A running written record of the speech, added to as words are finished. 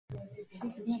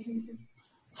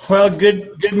Well,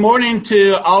 good morning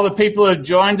to all the people who have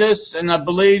joined us, and I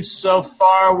believe so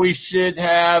far we should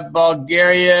have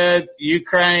Bulgaria,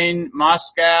 Ukraine,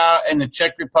 Moscow, and the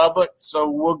Czech Republic. So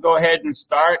we'll go ahead and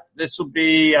start. This will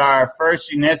be our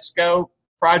first UNESCO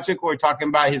project. We're talking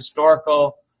about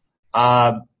historical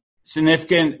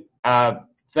significant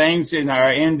things in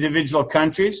our individual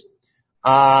countries.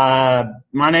 My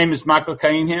name is Michael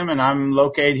Cunningham, and I'm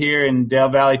located here in Del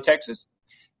Valle, Texas.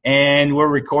 And we're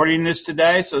recording this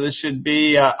today, so this should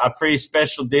be a pretty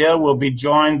special deal. We'll be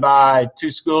joined by 2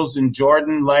 schools in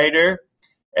Jordan later,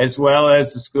 as well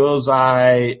as the schools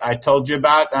I told you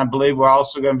about. And I believe we're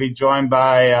also going to be joined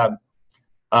by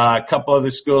a couple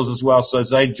other schools as well. So as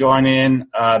they join in,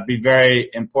 be very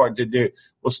important to do.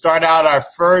 We'll start out our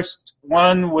first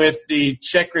one with the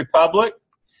Czech Republic.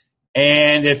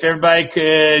 And if everybody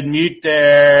could mute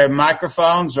their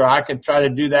microphones, or I could try to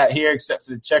do that here, except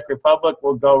for the Czech Republic,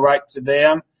 we'll go right to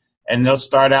them, and they'll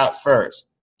start out first.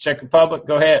 Czech Republic,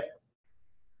 go ahead.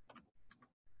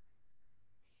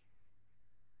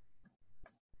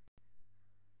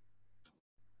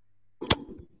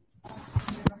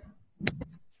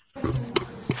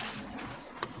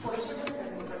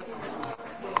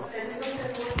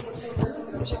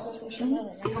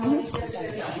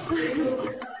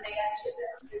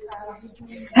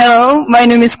 Hello, my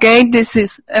name is Kate. This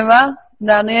is Eva,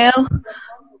 Daniel,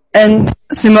 and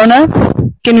Simona.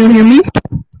 Can you hear me?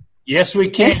 Yes, we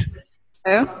can.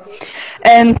 Yeah.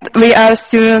 And we are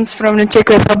students from the Czech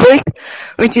Republic,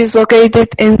 which is located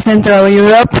in Central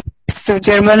Europe, so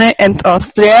Germany and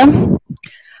Austria.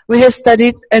 We have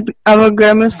studied at our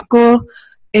grammar school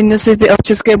in the city of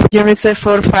České Budějovice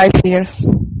for 5 years.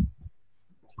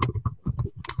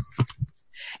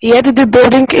 Yet the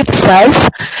building itself,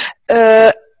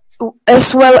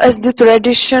 as well as the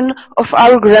tradition of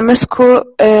our grammar school,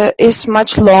 is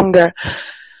much longer.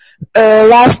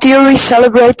 Last year we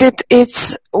celebrated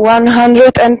its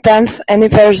 110th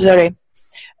anniversary.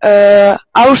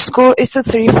 Our school is a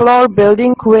 3-floor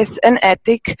building with an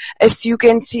attic, as you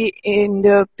can see in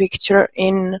the picture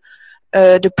in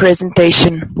the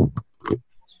presentation.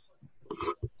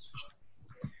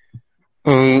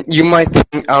 You might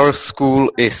think our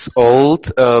school is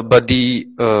old, but the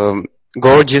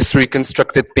gorgeous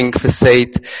reconstructed pink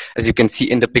facade, as you can see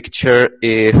in the picture,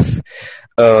 is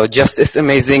just as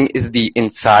amazing as the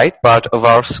inside part of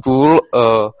our school,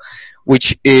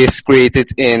 which is created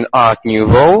in Art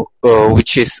Nouveau,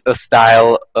 which is a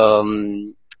style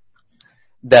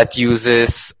that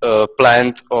uses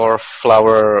plant or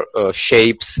flower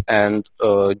shapes and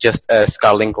just as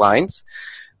scaling lines.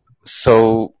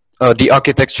 So the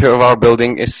architecture of our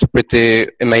building is pretty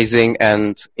amazing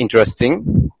and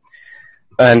interesting.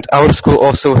 And our school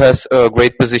also has a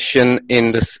great position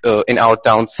in this in our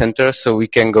town center, so we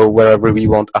can go wherever we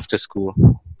want after school.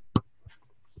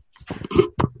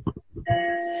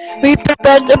 We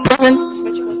prepared a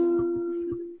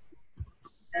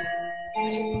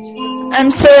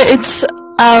I'm sorry, it's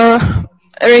our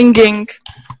ringing.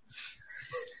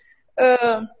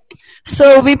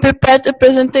 So we prepared a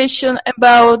presentation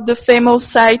about the famous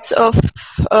sites of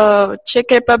Czech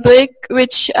Republic,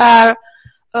 which are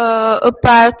a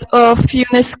part of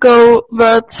UNESCO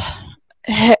World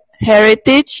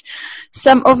Heritage.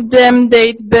 Some of them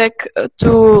date back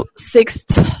to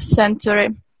 6th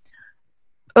century.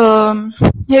 Have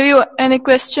you any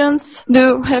questions? Do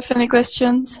you have any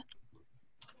questions?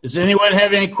 Does anyone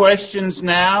have any questions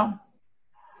now?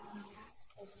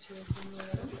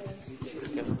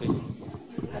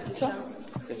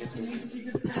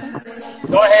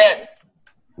 Go ahead.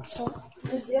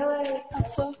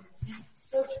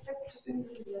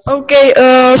 Okay,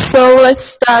 so let's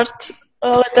start.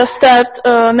 Let us start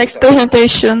next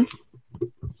presentation.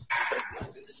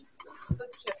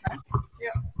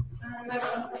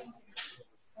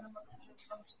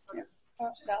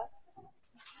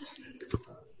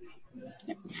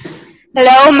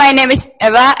 Hello, my name is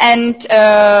Eva, and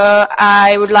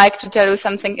I would like to tell you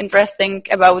something interesting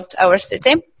about our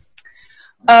city.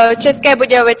 České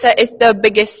Budějovice is the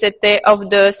biggest city of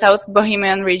the South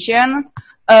Bohemian region,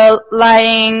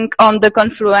 lying on the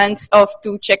confluence of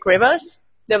 2 Czech rivers,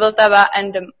 the Vltava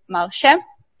and the Malše.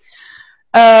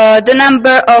 The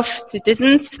number of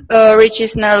citizens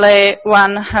reaches nearly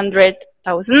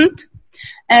 100,000,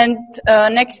 and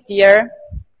next year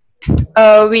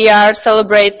we are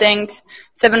celebrating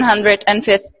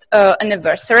 705th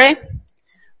anniversary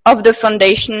of the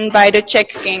foundation by the Czech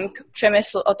king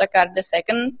Přemysl Otakar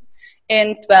II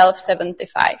in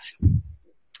 1275.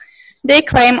 They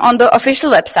claim on the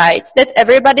official websites that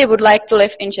everybody would like to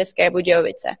live in České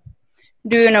Budějovice.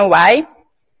 Do you know why?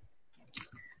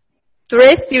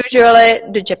 Tourists, usually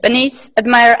the Japanese,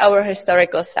 admire our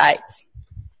historical sites.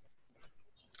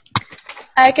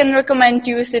 I can recommend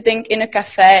you sitting in a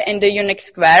cafe in the unique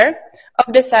square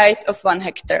of the size of 1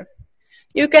 hectare.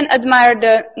 You can admire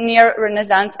the near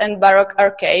Renaissance and Baroque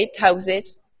arcade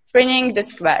houses fringing the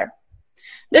square.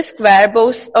 The square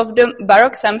boasts of the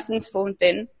Baroque Samson's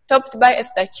fountain, topped by a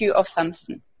statue of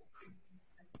Samson.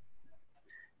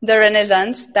 The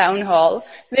Renaissance town hall,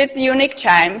 with unique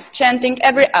chimes chanting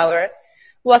every hour,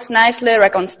 was nicely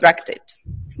reconstructed.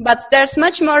 But there's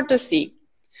much more to see.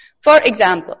 For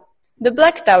example, the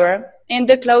Black Tower in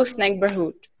the close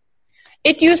neighborhood.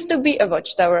 It used to be a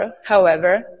watchtower,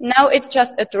 however, now it's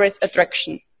just a tourist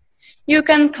attraction. You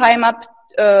can climb up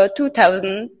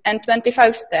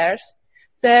 2,025 stairs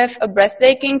to have a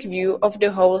breathtaking view of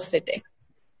the whole city.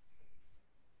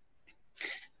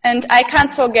 And I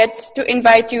can't forget to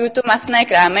invite you to Masné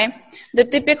krámy. The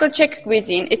typical Czech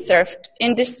cuisine is served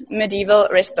in this medieval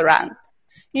restaurant.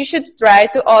 You should try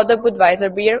to order Budweiser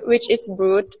beer, which is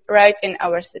brewed right in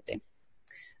our city.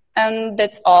 And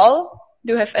that's all.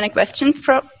 Do you have any questions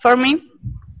for me?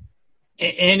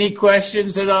 Any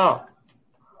questions at all?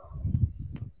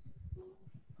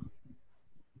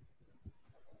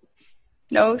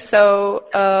 No, so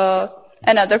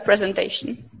another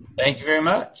presentation. Thank you very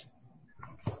much.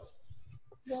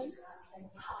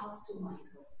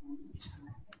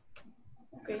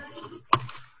 Okay.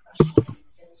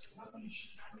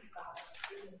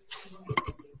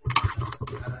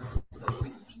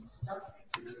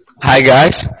 Hi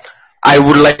guys, I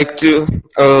would like to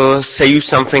say you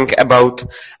something about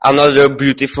another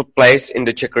beautiful place in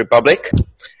the Czech Republic,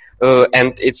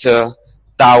 and it's a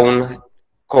town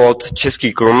called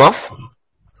Český Krumlov.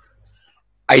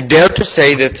 I dare to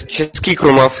say that Český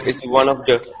Krumlov is one of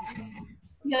the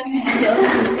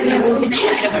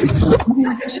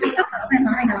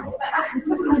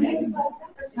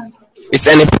Is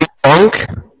anything wrong?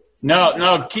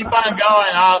 No, keep on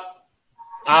going.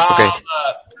 Okay.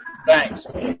 Thanks.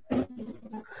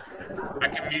 I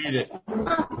can mute it.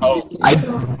 Oh.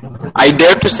 I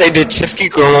dare to say that Český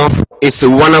Krumlov is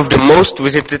one of the most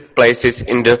visited places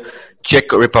in the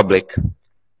Czech Republic.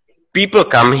 People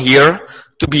come here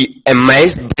to be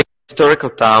amazed by the historical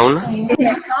town,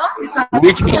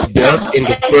 which was built in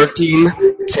the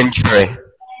 13th century.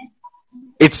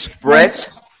 It spreads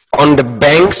on the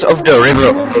banks of the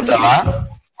river Vltava,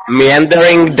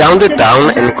 meandering down the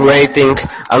town and creating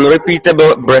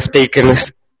unrepeatable, breathtaking.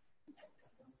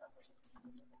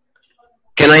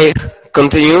 Can I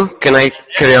continue? Can I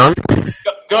carry on?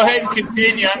 Go ahead and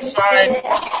continue. I'm sorry.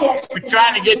 We're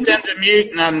trying to get them to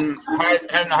mute, and I'm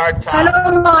having a hard time.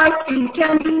 Hello, Martin.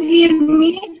 Can you hear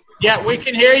me? Yeah, we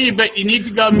can hear you, but you need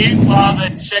to go mute while the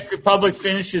Czech Republic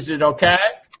finishes it, okay?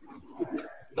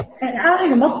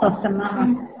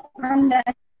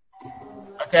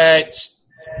 Okay.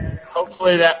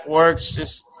 Hopefully that works.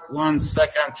 Just 1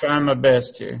 second. I'm trying my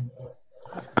best here.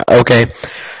 Okay.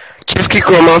 Český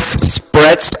Krumlov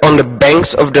spreads on the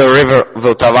banks of the river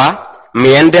Vltava,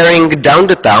 meandering down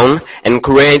the town and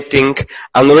creating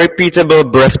unrepeatable,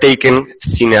 breathtaking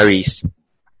sceneries.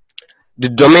 The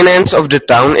dominance of the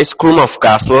town is Krumlov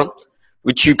Castle,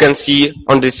 which you can see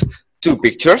on these 2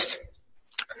 pictures.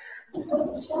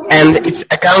 And it's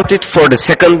accounted for the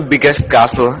 2nd biggest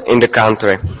castle in the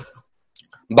country.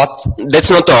 But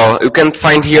that's not all. You can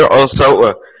find here also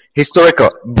a historical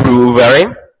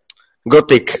brewery,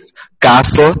 Gothic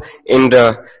castle in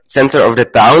the center of the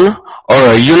town,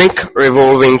 or a unique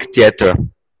revolving theater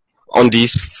on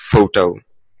this photo.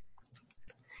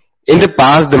 In the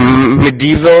past, the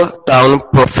medieval town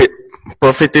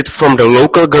profited from the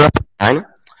local graffiti line,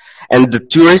 and the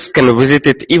tourists can visit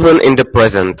it even in the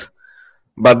present.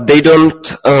 But they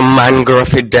don't mine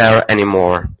graffiti there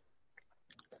anymore.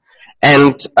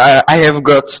 And I have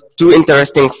got 2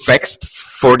 interesting facts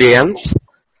for the end.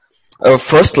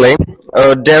 Firstly,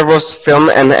 there was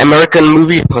filmed an American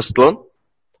movie Hostel.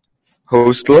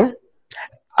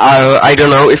 I don't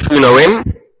know if you know him.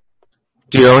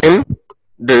 Do you know him?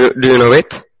 Do you know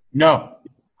it? No.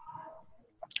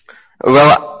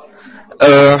 Well,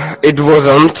 it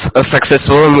wasn't a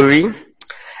successful movie.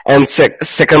 And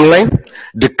secondly,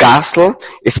 the castle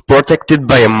is protected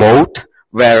by a moat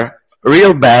where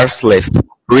real bears live.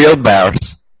 Real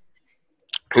bears.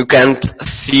 You can't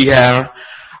see here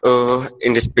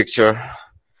in this picture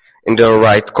in the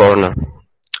right corner.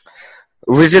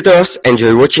 Visitors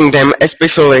enjoy watching them,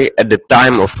 especially at the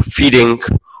time of feeding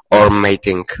or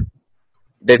mating.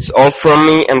 That's all from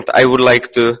me, and I would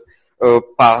like to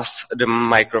pass the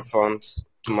microphone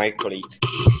to my colleague.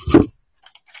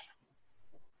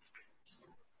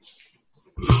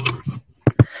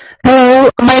 Hello,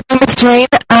 my name is Jane.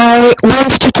 I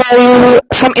want to tell you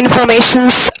some information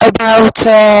about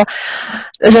a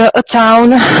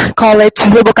town called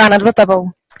Hluboká nad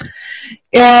Vltavou.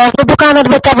 Hluboká nad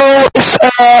Vltavou is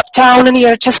a town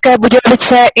near České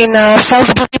Budějovice in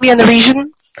South Bohemian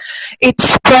region. It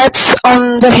spreads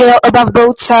on the hill above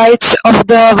both sides of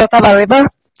the Vltava River.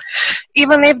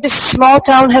 Even if this small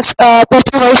town has a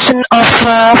population of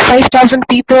 5,000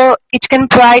 people, it can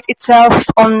pride itself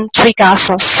on 3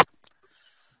 castles.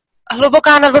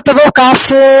 Hluboká nad Vltavou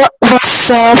castle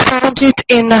was founded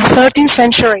in 13th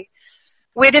century.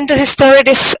 Within the history,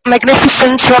 this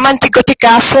magnificent romantic Gothic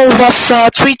castle was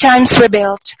 3 times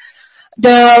rebuilt.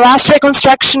 The last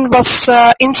reconstruction was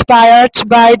inspired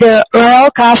by the royal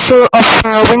castle of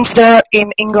Windsor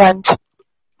in England.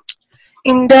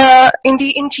 In the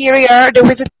interior, the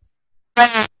visitors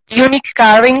found unique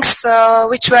carvings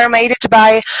which were made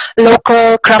by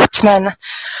local craftsmen.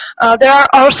 There are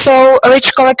also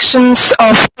rich collections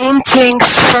of paintings,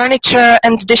 furniture,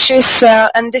 and dishes,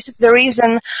 and this is the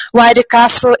reason why the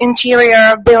castle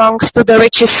interior belongs to the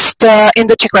richest in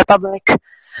the Czech Republic.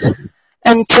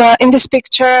 And in this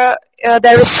picture,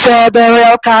 there is the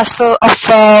royal castle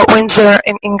of Windsor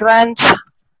in England.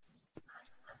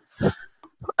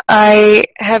 I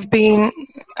have been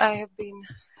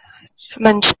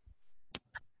mentioned.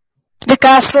 The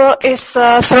castle is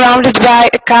surrounded by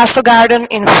a castle garden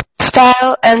in French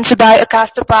style and by a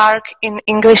castle park in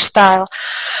English style.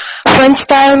 French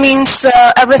style means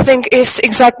everything is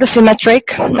exactly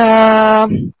symmetric.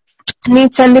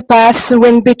 Neat sandy paths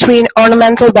went between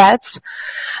ornamental beds,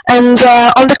 and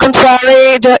on the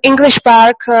contrary, the English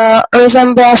park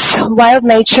resembles wild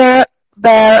nature,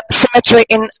 where symmetry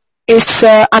is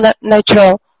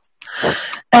unnatural.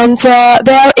 And there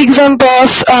are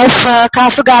examples of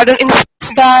castle garden in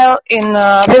style in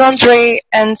Villandry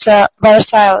and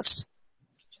Versailles.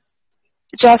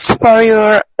 Just for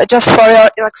your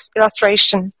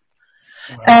illustration.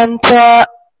 And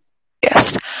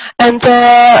yes, and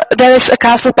there is a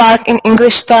castle park in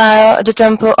English style, the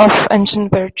Temple of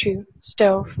Ancient Virtue,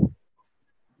 Stove.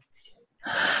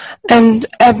 And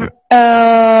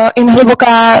in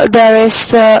Hluboká there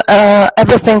is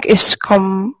everything is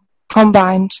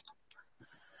combined.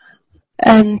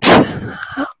 And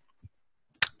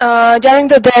during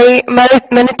the day,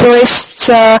 many tourists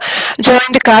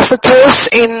join the castle tours.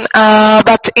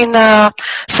 But in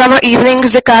summer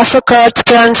evenings, the castle court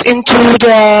turns into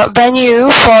the venue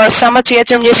for Summer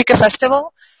Theatre Music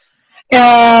Festival.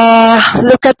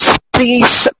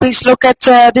 Please look at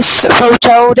this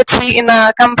photo that we in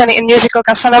a company in musical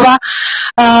Casanova.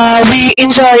 We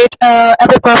enjoyed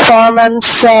every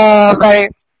performance very,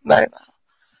 very well.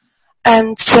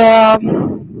 And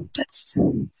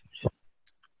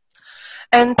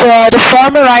the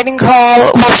former riding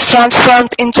hall was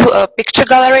transformed into a picture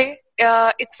gallery.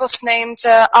 It was named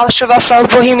Alšova South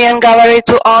Bohemian Gallery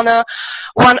to honor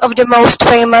one of the most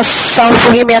famous South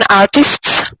Bohemian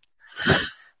artists.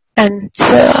 And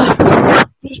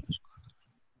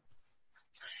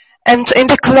in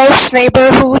the close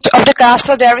neighborhood of the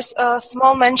castle there is a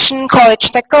small mansion called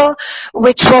Štekl,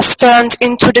 which was turned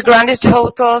into the grandest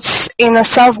hotels in the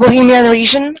South Bohemian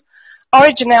region.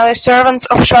 Originally, servants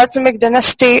of Schwarzenberg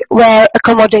dynasty were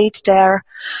accommodated there.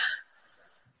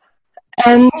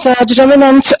 And the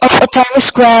dominant of a tiny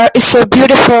square is a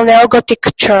beautiful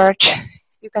neo-Gothic church.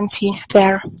 You can see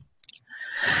there.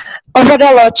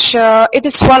 Ohrada Lodge, it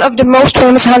is one of the most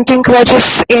famous hunting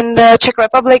lodges in the Czech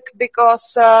Republic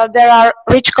because there are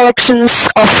rich collections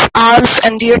of arms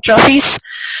and deer trophies.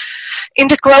 In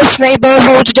the close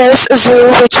neighborhood there is a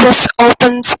zoo which was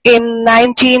opened in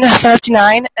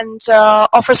 1939 and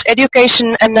offers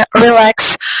education and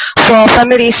relax for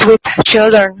families with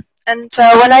children. And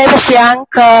when I was young,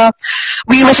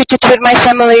 we visited with my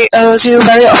family a zoo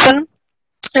very often.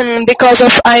 And because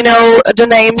of I know the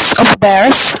names of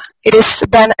bears, it is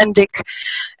Ben and Dick.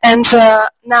 And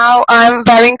now I'm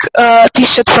wearing a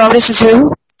t-shirt from this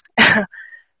zoo.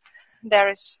 There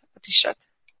is a t-shirt.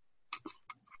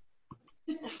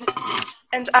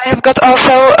 And I have got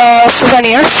also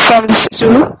souvenirs from this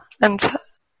zoo. And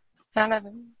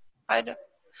I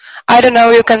don't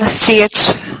know, you can see it.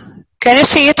 Can you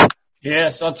see it?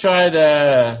 Yes, I'll try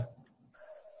to.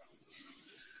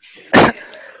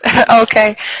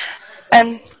 Okay.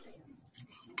 And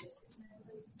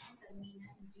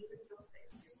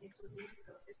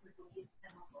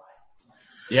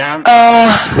yeah.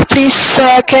 Please,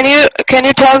 can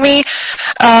you tell me?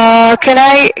 Can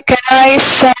I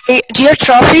say deer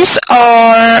trophies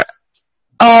or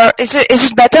is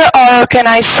it better, or can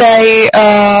I say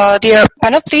deer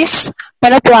panoplies?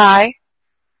 Panoply.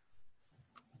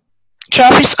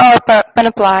 Travis or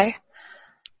Panoply?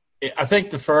 I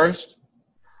think the first.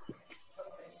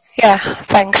 Yeah,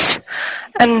 thanks.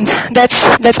 And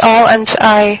that's all, and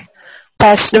I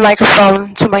pass the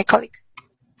microphone to my colleague.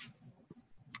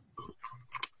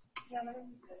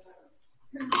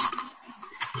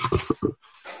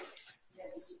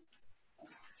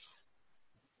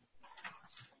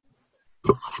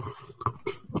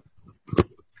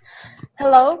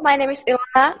 Hello, my name is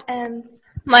Ilona, and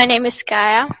my name is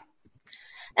Kaya.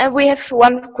 And we have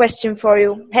one question for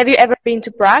you. Have you ever been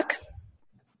to Prague?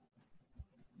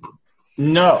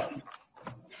 No.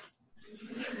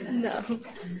 No.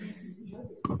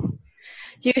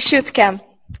 You should come.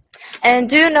 And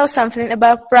do you know something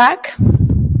about Prague?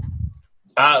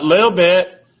 A little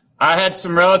bit. I had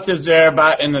some relatives there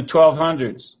about in the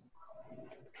 1200s.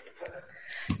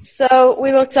 So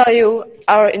we will tell you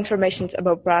our information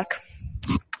about Prague.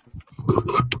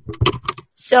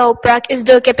 So Prague is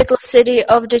the capital city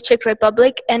of the Czech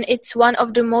Republic, and it's one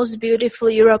of the most beautiful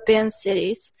European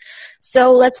cities.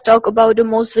 So let's talk about the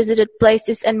most visited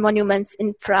places and monuments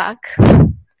in Prague.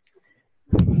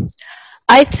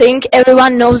 I think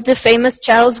everyone knows the famous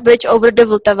Charles Bridge over the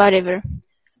Vltava River.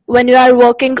 When you are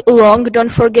walking along,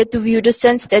 don't forget to view the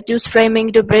sand statues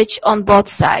framing the bridge on both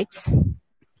sides.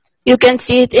 You can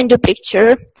see it in the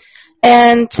picture,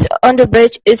 and on the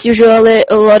bridge is usually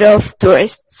a lot of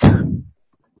tourists.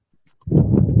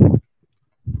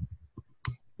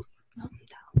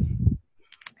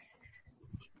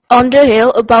 On the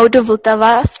hill above the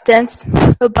Vltava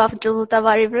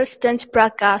River stands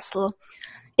Prague Castle.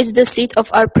 It's the seat of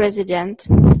our president.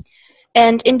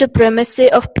 And in the premises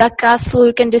of Prague Castle,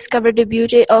 you can discover the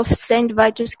beauty of St.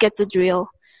 Vitus Cathedral.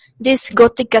 This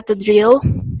Gothic cathedral,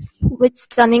 with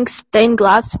stunning stained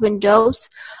glass windows,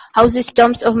 houses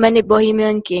tombs of many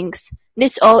Bohemian kings.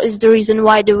 This all is the reason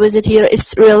why the visit here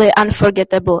is really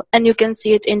unforgettable, and you can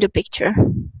see it in the picture.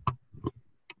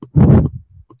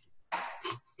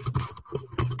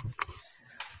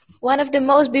 One of the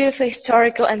most beautiful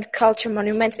historical and cultural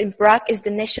monuments in Prague is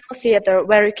the National Theatre,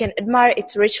 where you can admire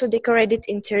its richly decorated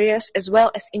interiors as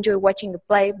well as enjoy watching a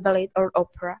play, ballet, or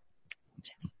opera.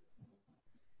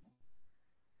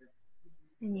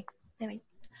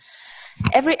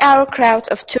 Every hour, crowds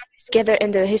of tourists gather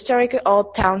in the historical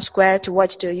old town square to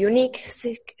watch the unique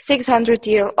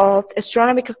 600-year-old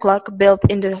astronomical clock built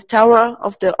in the tower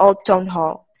of the old town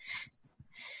hall.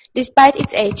 Despite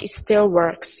its age, it still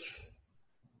works.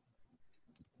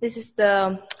 This is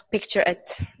the picture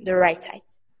at the right side.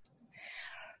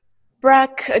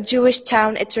 Prague, a Jewish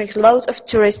town, attracts loads of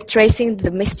tourists tracing the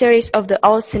mysteries of the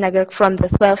old synagogue from the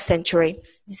 12th century.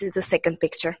 This is the second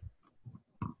picture.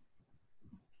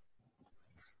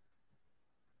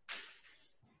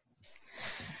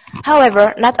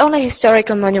 However, not only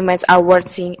historical monuments are worth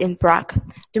seeing in Prague.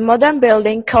 The modern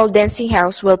building called Dancing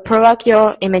House will provoke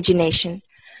your imagination.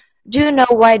 Do you know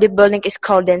why the building is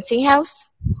called Dancing House?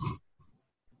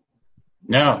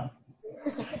 No.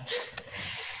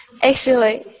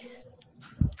 Actually,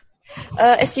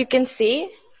 as you can see,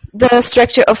 the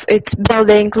structure of its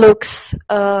building looks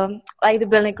like the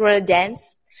building really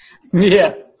dance.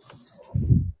 Yeah.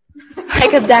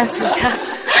 Like a dancing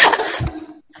house.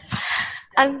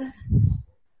 And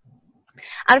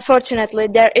unfortunately,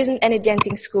 there isn't any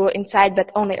dancing school inside,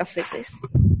 but only offices.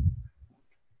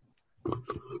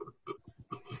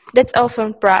 That's all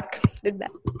from Prague. Goodbye.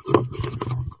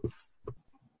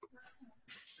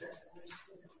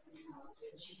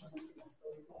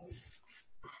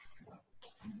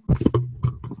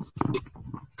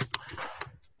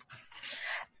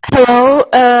 Hello,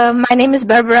 my name is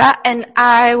Barbara, and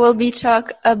I will be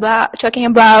talking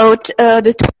about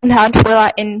the Tugendhat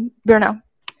Villa in Brno.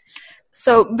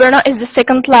 So Brno is the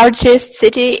second largest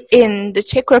city in the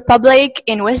Czech Republic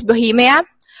in West Bohemia.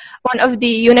 One of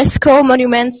the UNESCO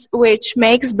monuments which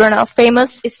makes Brno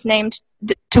famous is named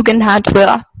the Tugendhat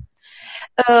Villa.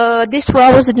 This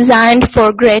villa was designed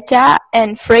for Greta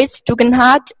and Fritz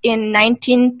Tugendhat in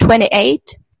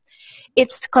 1928.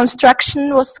 Its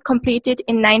construction was completed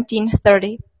in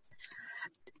 1930.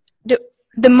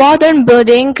 The modern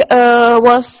building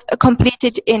was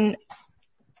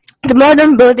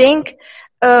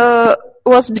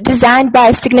designed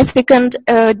by significant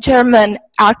German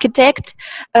architect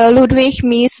Ludwig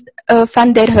Mies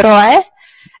van der Rohe,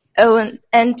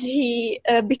 and he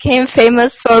became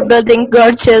famous for building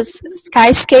gorgeous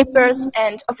skyscrapers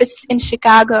and offices in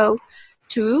Chicago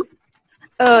too.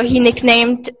 He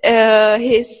nicknamed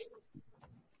his.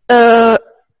 Do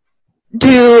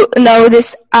you know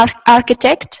this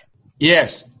architect?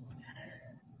 Yes.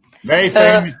 Very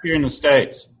famous here in the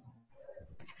States.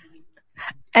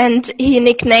 and he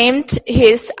nicknamed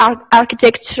his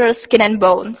architecture Skin and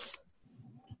Bones.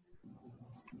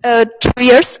 2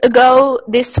 years ago,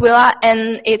 this villa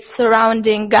and its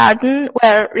surrounding garden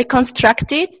were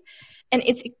reconstructed and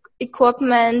its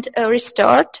equipment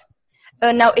restored.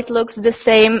 Now it looks the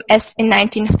same as in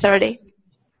 1930.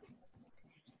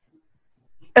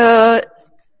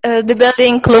 The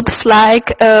building looks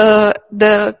like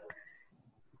the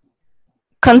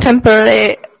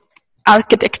contemporary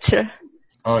architecture.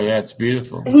 Oh yeah, it's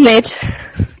beautiful. Isn't it?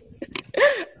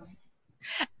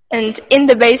 And in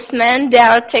the basement, there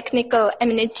are technical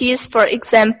amenities, for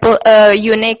example, a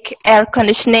unique air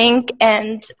conditioning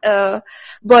and a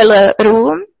boiler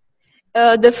room.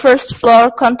 The first floor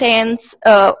contains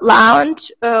a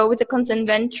lounge with a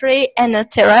conservatory and a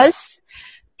terrace,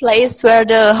 place where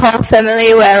the whole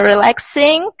family were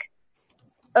relaxing,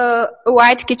 a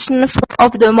white kitchen full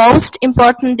of the most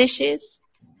important dishes,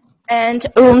 and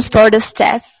rooms for the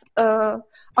staff.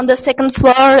 On the second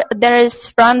floor, there is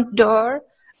front door,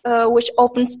 which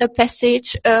opens a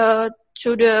passage to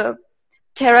the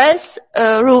terrace,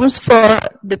 rooms for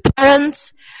the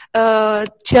parents,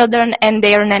 children, and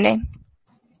their nanny.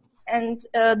 And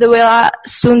the villa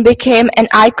soon became an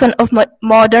icon of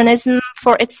modernism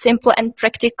for its simple and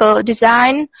practical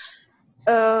design,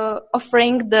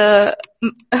 offering the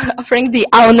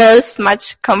owners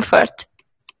much comfort.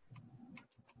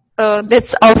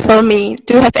 That's all for me.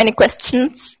 Do you have any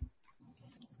questions?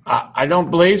 I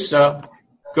don't believe so.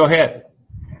 Go ahead.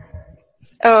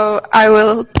 I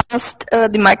will pass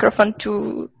the microphone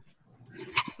to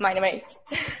my mate.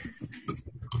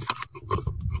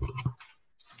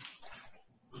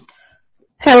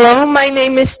 Hello, my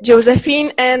name is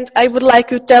Josephine, and I would like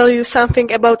to tell you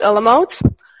something about Olomouc.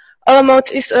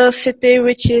 Olomouc is a city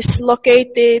which is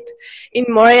located in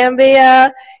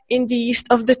Moravia, in the east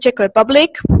of the Czech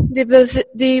Republic.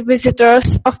 The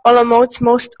visitors of Olomouc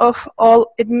most of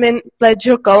all admire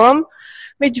Pleasure Column,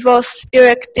 which was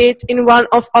erected in one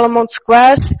of Olomouc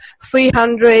squares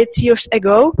 300 years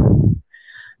ago.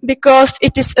 Because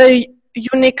it is a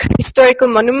unique historical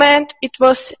monument, it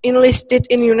was enlisted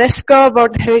in UNESCO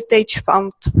World Heritage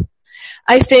Fund.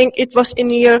 I think it was in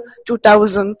year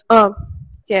 2000.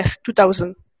 Yes,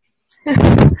 2000.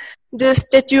 The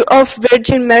statue of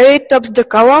Virgin Mary tops the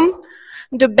column.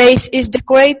 The base is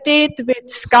decorated with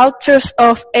sculptures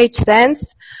of 8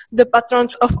 saints, the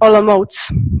patrons of Olomouc.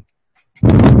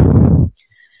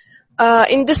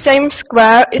 In the same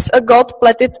square is a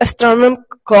gold-plated astronomical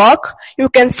clock. You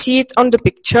can see it on the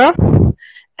picture.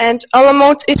 And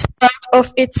Olomouc is proud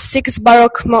of its 6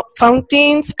 Baroque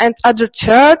fountains and other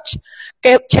church,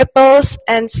 chapels,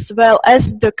 as well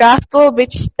as the castle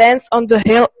which stands on the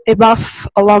hill above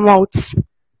Olomouc.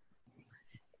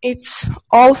 It's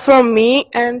all from me,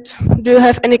 and do you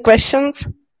have any questions?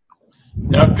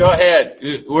 No, go ahead.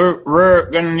 We're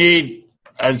going to need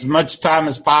as much time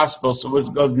as possible, so let's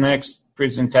go to the next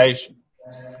presentation.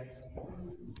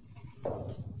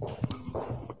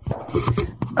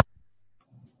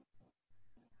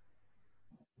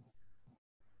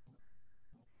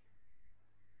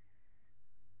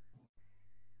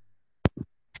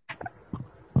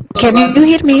 Can you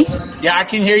hear me? Yeah, I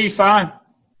can hear you fine.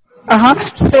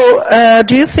 So,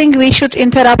 do you think we should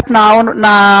interrupt now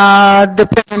the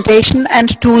presentation and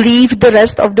to leave the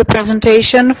rest of the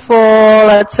presentation for,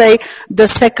 let's say, the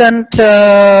second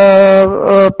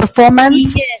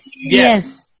performance?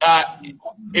 Yes.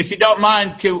 If you don't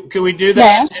mind, can we do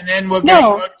that? Yeah. And then we'll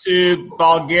go to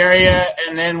Bulgaria,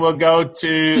 and then we'll go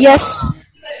to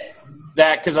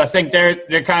that, because I think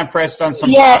they're kind of pressed on some.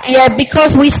 Yeah,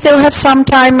 because we still have some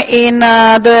time in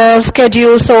the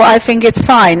schedule, so I think it's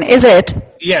fine. Is it?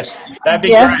 Yes, that'd be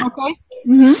great. Okay.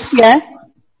 Yeah.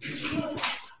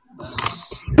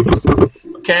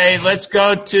 Okay, let's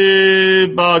go to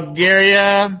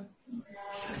Bulgaria.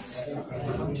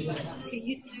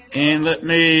 And let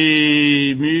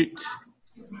me mute.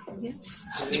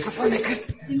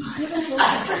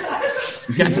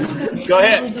 Go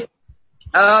ahead.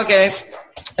 Okay.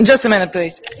 Just a minute,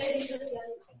 please.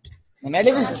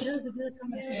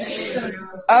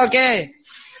 Okay.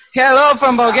 Hello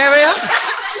from Bulgaria.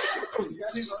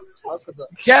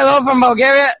 Hello from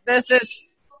Bulgaria. This is...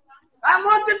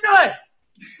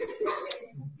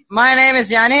 My name is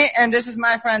Yanni, and this is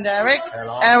my friend Eric.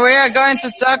 Hello. And we are going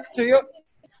to talk to you.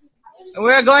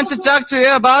 We are going to talk to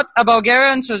you about a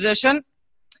Bulgarian tradition,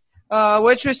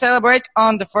 which we celebrate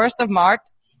on the 1st of March.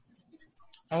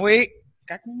 And we...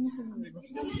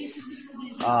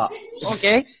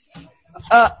 okay.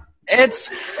 It's...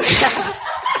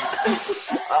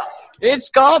 It's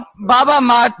called Baba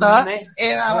Marta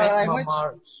in our language.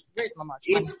 Grandma March.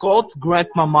 It's called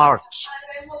Grandma March.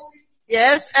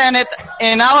 Yes, and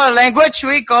in our language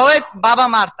we call it Baba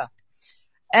Marta.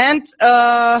 And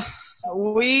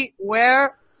we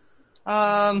wear,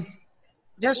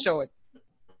 just show it.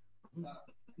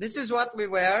 This is what we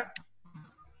wear.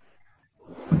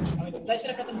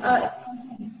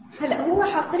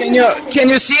 Can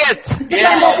you see it?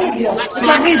 Yeah, looks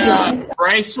like a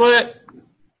bracelet.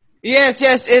 Yes,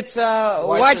 it's a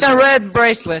white and red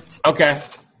bracelet. Okay.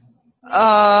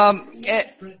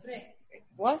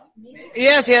 What?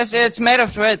 Yes, it's made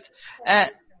of thread,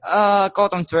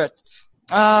 cotton thread.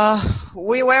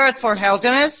 We wear it for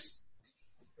healthiness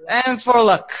and for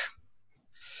luck.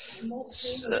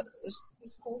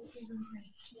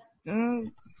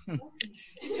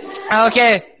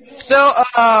 Okay, so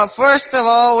first of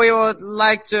all, we would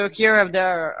like to hear if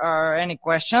there are any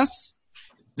questions.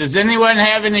 Does anyone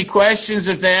have any questions?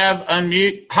 If they have,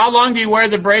 unmute. How long do you wear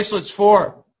the bracelets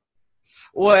for?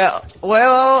 Well,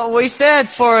 we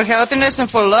said for healthiness and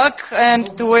for luck, and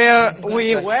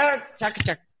we wear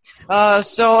check.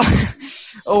 So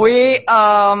we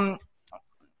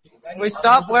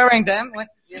stop wearing them when.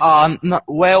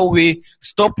 We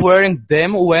stop wearing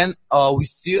them when we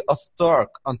see a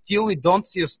stork. Until we don't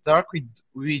see a stork,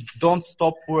 we don't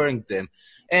stop wearing them.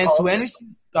 And when we see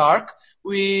a stork,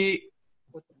 we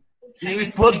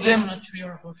put them.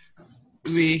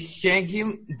 We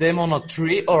hang them on a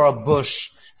tree or a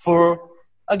bush for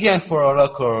a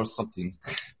luck or something.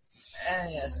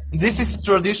 Yes. This is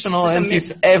traditional and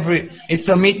it's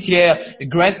a myth. Yeah,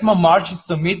 Grandma March is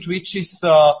a myth which is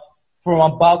from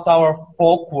about our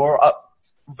folklore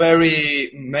very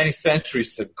many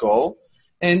centuries ago,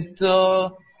 and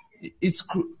it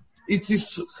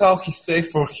is how he say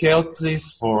for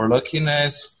healthiness, for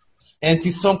luckiness, and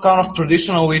it's some kind of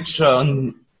traditional which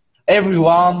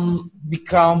everyone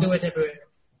becomes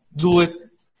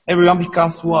everyone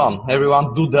becomes one.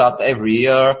 Everyone do that every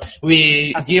year.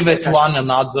 We give it one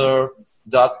another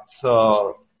that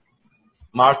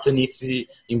Martinici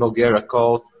in Bulgaria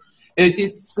called.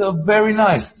 It's very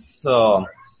nice,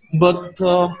 but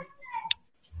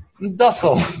that's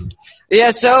all.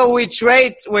 Yeah, so we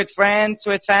trade with friends,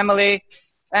 with family,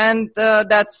 and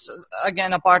that's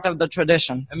again a part of the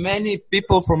tradition. And many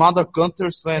people from other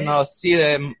countries, when see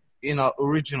them in an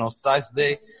original size,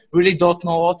 they really don't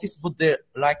know what it is, but they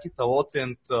like it a lot.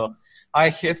 And I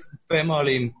have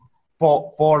family in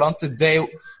Poland.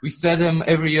 We sell them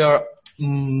every year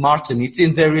Martinici,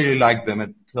 and they really like them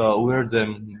and wear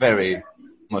them very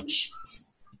much.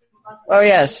 Oh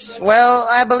yes. Well,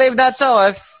 I believe that's all.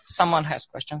 If someone has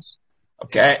questions.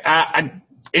 Okay.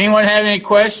 Anyone have any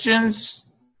questions?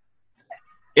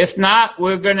 If not,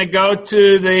 we're going to go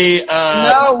to the.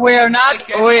 No, we're not.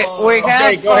 We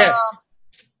have go ahead.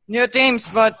 New teams,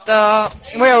 but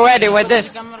we're ready with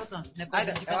this.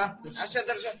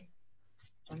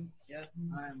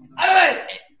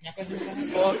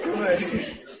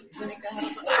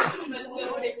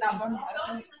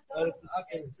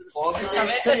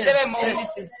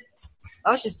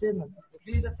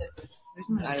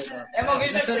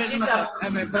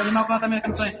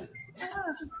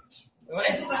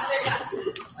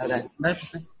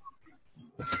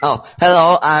 Oh,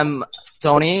 hello, I'm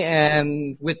Tony,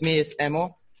 and with me is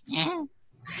Emo.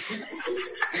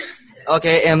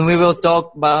 Okay, and we will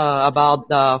talk about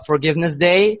the Forgiveness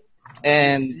Day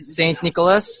and Saint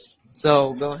Nicholas.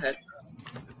 So, go ahead.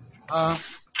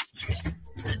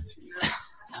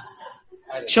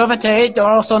 Shovetate, or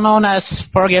also known as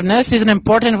Forgiveness, is an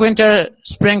important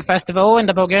winter-spring festival in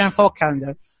the Bulgarian folk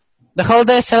calendar. The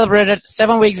holiday is celebrated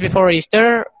 7 weeks before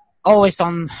Easter, always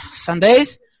on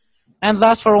Sundays, and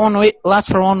lasts for 1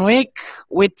 week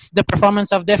with the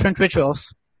performance of different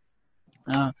rituals.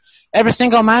 Every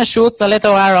single man shoots a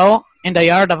little arrow in the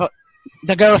yard of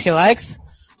the girl he likes.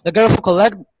 The girl who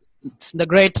collects the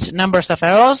great numbers of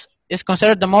arrows is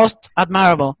considered the most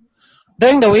admirable.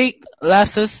 During the week,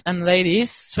 lasses and ladies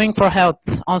swing for health.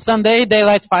 On Sunday, they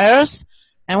light fires,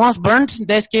 and once burnt,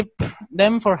 they skip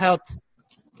them for health.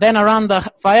 Then around the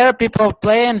fire, people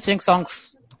play and sing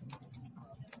songs.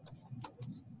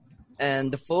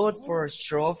 And the food for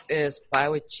Shrove is pie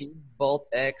with cheese, boiled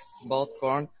eggs, boiled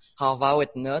corn, halva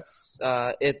with nuts.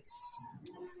 It's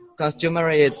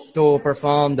customary to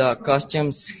perform the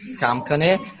costumes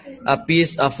hamkane, a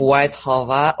piece of white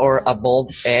halva or a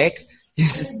boiled egg.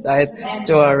 This is tied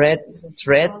to a red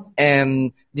thread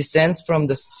and descends from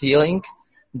the ceiling.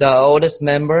 The oldest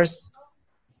members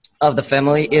of the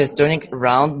family is turning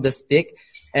around the stick,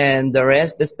 and the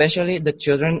rest, especially the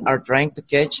children, are trying to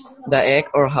catch the egg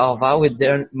or halva with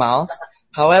their mouths.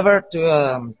 However,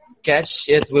 to catch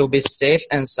it will be safe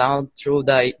and sound through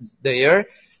the year.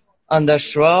 On the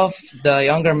shrub, the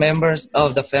younger members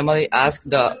of the family ask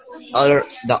the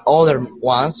older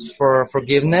ones for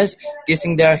forgiveness,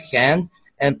 kissing their hand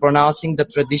and pronouncing the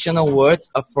traditional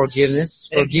words of forgiveness,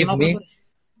 forgive me.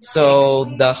 So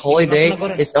the holiday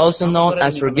is also known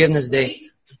as Forgiveness Day.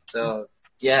 So,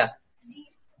 yeah.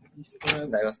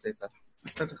 That was it.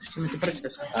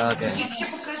 Okay.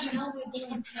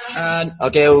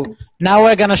 Okay. Now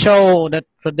we're gonna show the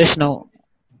traditional.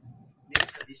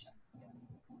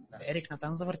 Erik, na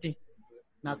tam zavrti.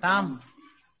 Na tam.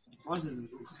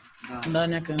 Da,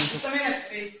 някъде.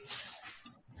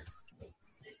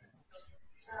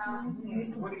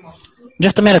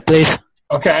 Just a minute, please.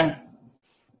 Okay.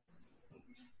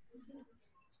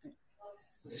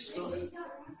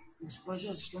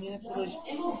 Госпожа, защо ние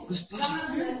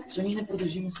не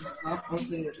продължим с това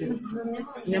после...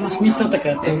 Няма смисъл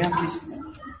така.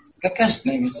 Как кажеш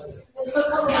не мисъл?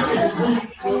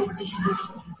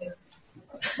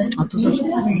 А то защо?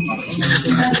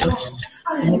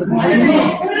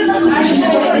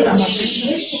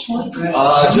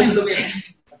 Just a minute.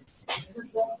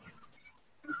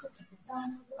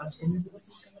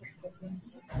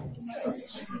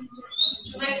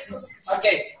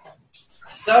 Okay.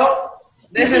 So,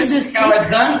 this is how it's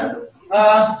done.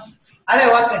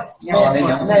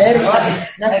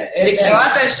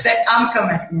 Елате ще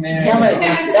амкаме.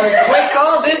 We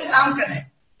call this aмкане.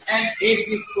 And it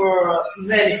is for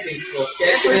many things.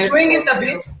 Okay? We swing it a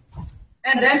bit,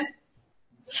 and then...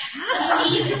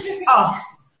 Oh.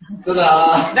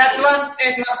 That's what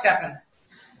it must happen.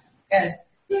 Yes.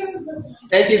 And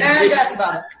that's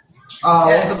about it.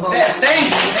 Yes.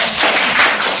 Thanks.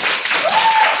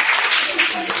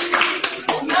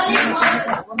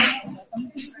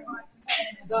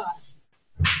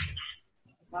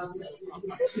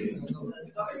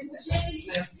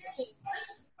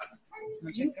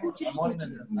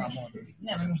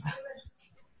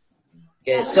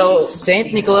 Okay, so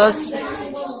Saint Nicholas.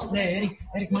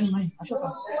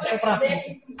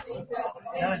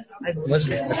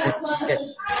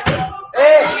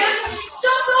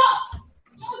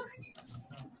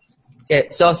 Okay,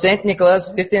 so Saint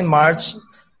Nicholas, 15 March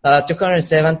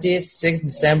 270, 6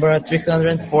 December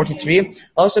 343,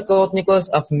 also called Nicholas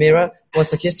of Myra,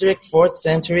 was a historic 4th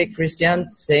century Christian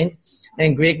saint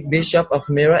and Greek bishop of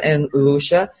Myra and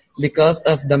Lucia. Because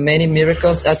of the many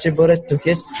miracles attributed to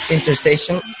his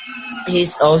intercession, he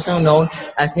is also known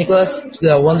as Nicholas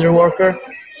the Wonder Worker.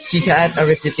 He had a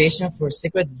reputation for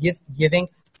secret gift giving,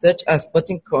 such as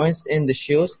putting coins in the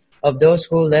shoes of those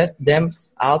who left them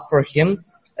out for him,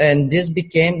 and this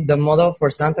became the model for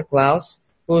Santa Claus,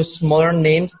 whose smaller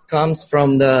name comes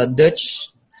from the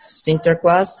Dutch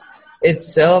Sinterklaas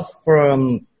itself,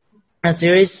 from a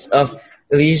series of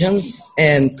lesions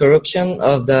and corruption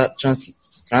of the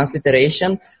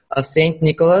transliteration of Saint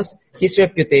Nicholas. His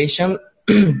reputation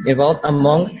evolved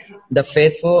among the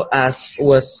faithful as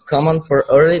was common for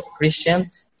early Christian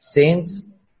saints.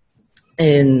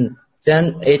 In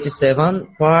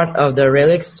 1087, part of the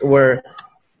relics were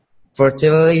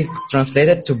furtively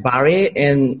translated to Bari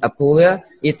in Apulia,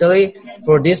 Italy.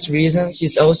 For this reason, he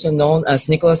is also known as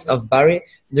Nicholas of Bari.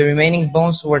 The remaining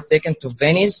bones were taken to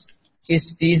Venice.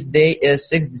 His feast day is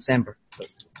 6 December.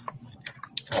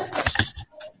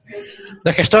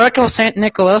 The historical Saint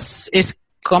Nicholas is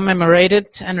commemorated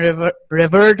and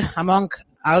revered among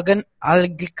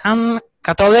Anglican,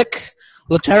 Catholic,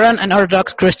 Lutheran, and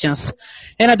Orthodox Christians.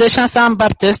 In addition, some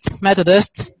Baptist,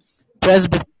 Methodist,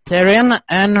 Presbyterian,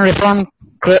 and Reformed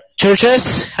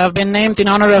churches have been named in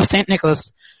honor of Saint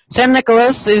Nicholas. Saint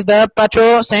Nicholas is the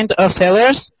patron saint of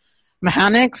sailors,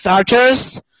 mechanics,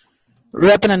 archers,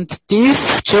 repentant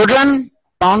thieves, children,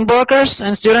 pawnbrokers,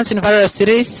 and students in various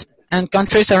cities and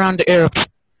countries around Europe.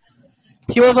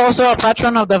 He was also a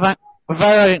patron of the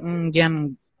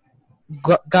Varangian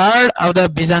Guard of the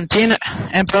Byzantine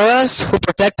emperors who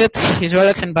protected his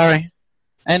relics in Bari.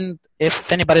 And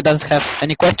if anybody does have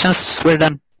any questions, we're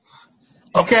done.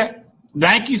 Okay.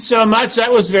 Thank you so much.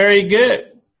 That was very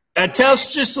good. Tell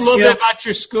us just a little bit about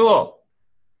your school.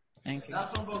 Thank you.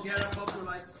 That's from Bulgaria. Hope you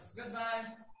like. Goodbye.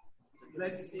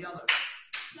 Let's see others.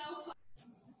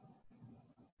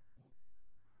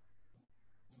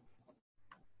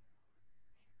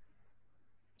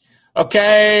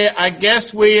 Okay, I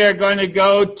guess we are going to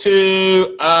go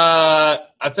to,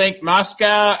 I think,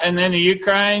 Moscow and then the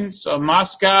Ukraine. So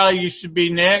Moscow, you should be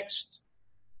next.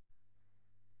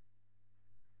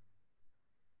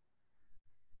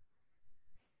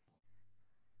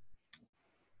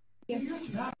 Yes.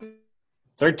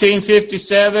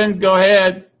 1357, go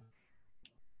ahead.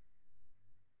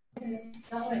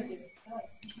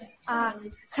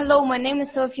 Hello, my name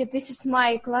is Sofia. This is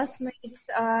my classmates,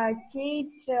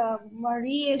 Kate,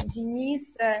 Maria,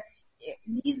 Denise,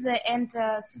 Lisa, and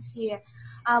Sophia.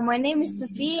 My name is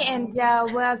Sophia, and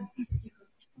we're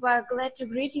glad to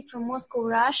greet you from Moscow,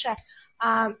 Russia.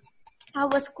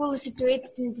 Our school is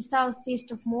situated in the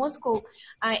southeast of Moscow,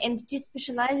 and it is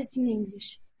specialized in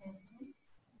English.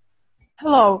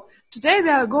 Hello. Today we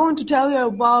are going to tell you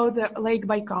about the Lake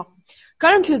Baikal.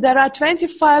 Currently, there are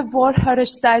 25 World Heritage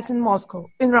Sites in Moscow,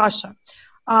 in Russia.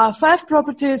 5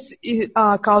 properties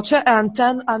are culture and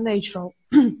 10 are natural.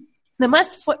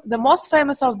 The most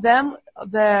famous of them,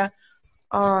 the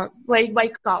Lake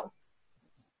Baikal.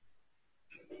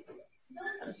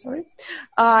 Sorry.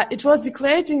 It was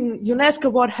declared in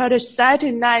UNESCO World Heritage Site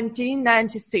in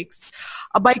 1996.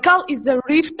 Baikal is a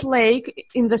rift lake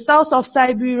in the south of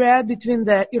Siberia between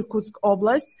the Irkutsk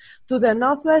Oblast to the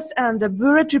northwest and the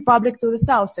Buryat Republic to the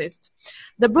southeast.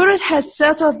 The Buryat had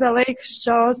settled the lake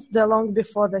shores long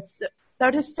before the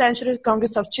 30th century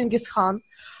conquest of Genghis Khan.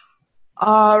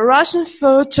 Russian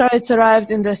fur trades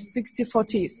arrived in the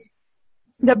 1640s.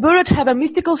 The Buryat have a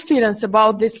mystical feelings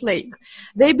about this lake.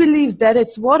 They believe that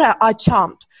its water are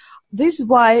charmed. This is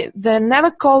why they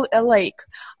never call a lake,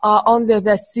 only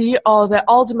the sea or the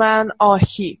old man or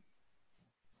he.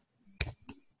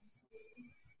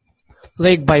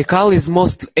 Lake Baikal is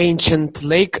most ancient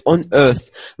lake on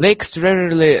Earth. Lakes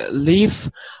rarely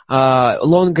live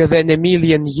longer than 1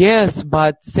 million years,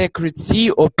 but Sacred Sea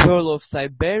or Pearl of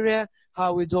Siberia,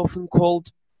 how it's often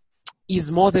called,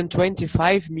 is more than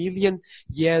 25 million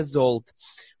years old.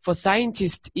 For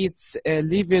scientists, it's a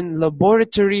living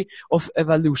laboratory of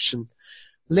evolution.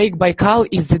 Lake Baikal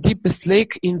is the deepest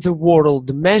lake in the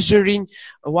world, measuring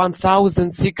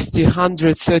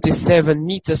 1,637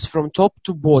 meters from top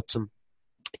to bottom.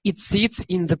 It sits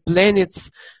in the planet's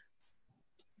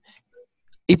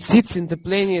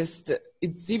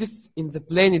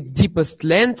deepest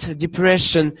land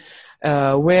depression,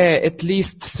 where at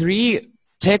least 3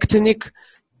 tectonic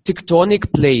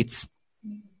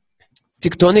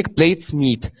plates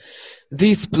meet.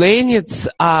 These planets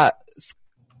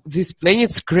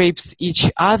scrapes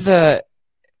each other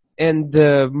and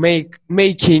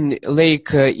making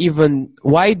lake even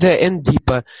wider and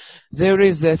deeper. There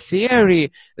is a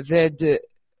theory that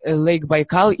Lake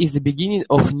Baikal is the beginning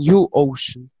of new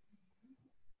ocean.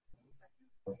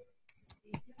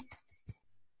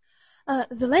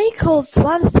 The lake holds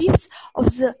 1/5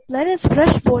 of the planet's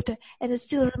fresh water and is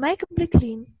still remarkably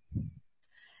clean.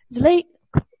 The Lake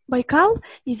Baikal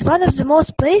is one of the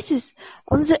most beautiful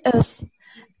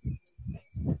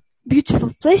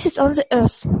places on the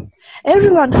earth.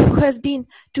 Everyone who has been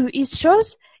to its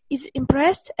shores is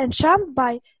impressed and charmed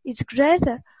by its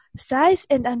greater size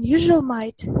and unusual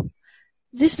might.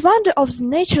 This wonder of the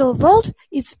natural world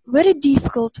is very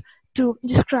difficult to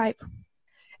describe.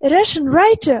 A Russian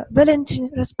writer, Valentin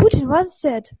Rasputin, once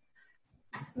said,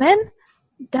 "Man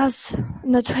does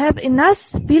not have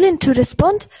enough feeling to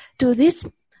respond to this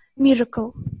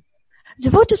miracle."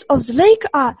 The waters of the lake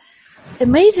are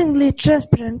amazingly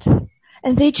transparent,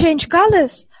 and they change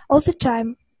colors all the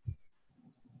time.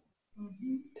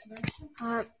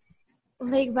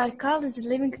 Lake Baikal is a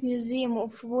living museum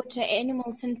of water,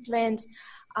 animals, and plants.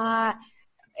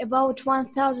 About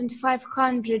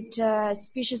 1,500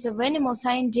 species of animals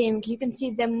are endemic. You can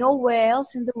see them nowhere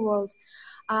else in the world.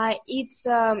 It's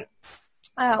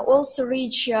also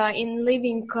rich in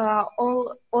living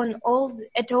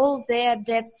at all their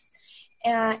depths,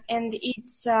 and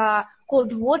its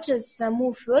cold waters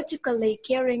move vertically,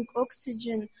 carrying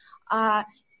oxygen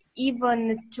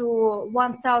even to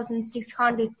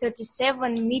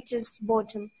 1,637 meters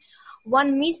bottom.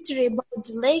 One mystery about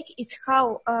the lake is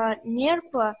how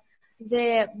Nerpa,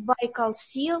 the Baikal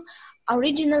seal,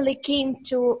 originally came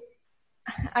to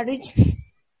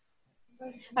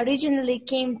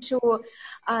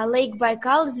Lake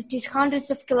Baikal. It is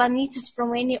hundreds of kilometers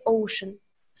from any ocean.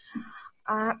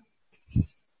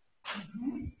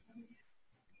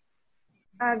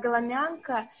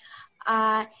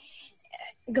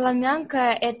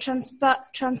 Glomyanka, a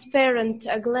transparent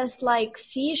glass-like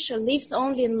fish, lives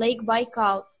only in Lake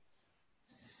Baikal.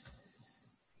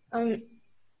 The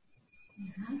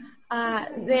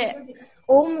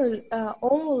omul,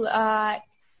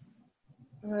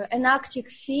 an Arctic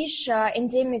fish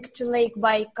endemic to Lake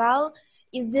Baikal,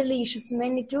 is delicious.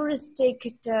 Many tourists take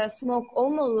it smoked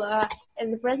omul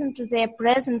as a present to their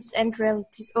parents and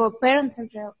relatives.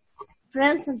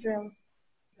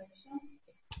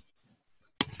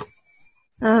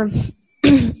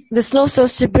 The snows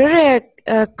of Siberia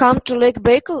come to Lake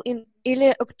Baikal in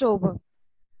early October.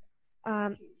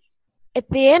 At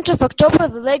the end of October,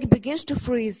 the lake begins to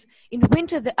freeze. In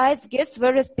winter, the ice gets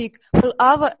very thick, well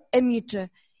over a meter.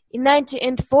 In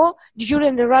 1904,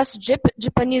 during the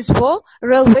Russo-Japanese War, a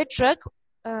railway track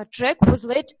was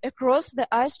laid across the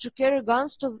ice to carry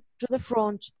guns to the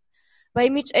front. By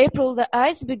mid-April, the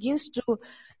ice begins to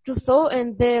thaw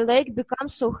and the lake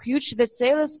becomes so huge that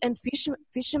sailors and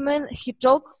fishermen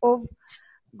talk of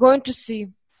going to sea.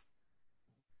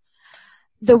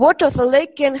 The water of the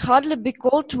lake can hardly be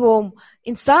called warm.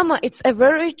 In summer, its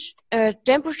average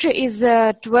temperature is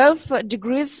 12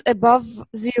 degrees above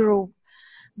zero.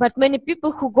 But many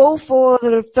people who go for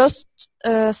their first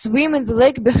swim in the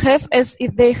lake behave as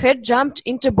if they had jumped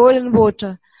into boiling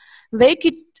water.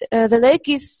 The lake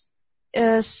is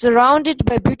surrounded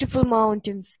by beautiful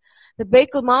mountains. The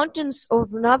Baikal Mountains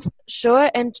of North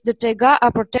Shore and the Taiga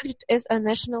are protected as a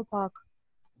national park.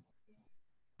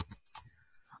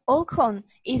 Olkhon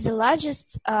is the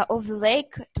largest of the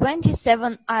lake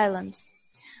 27 islands.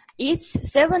 It's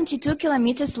 72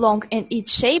 kilometers long and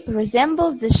its shape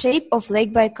resembles the shape of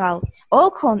Lake Baikal.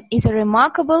 Olkhon is a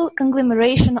remarkable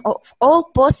conglomeration of all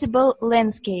possible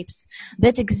landscapes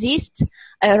that exist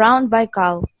around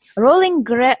Baikal. Rolling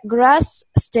grass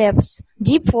steppes,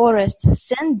 deep forests,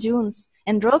 sand dunes,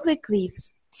 and rocky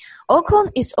cliffs.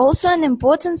 Olkhon is also an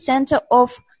important center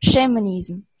of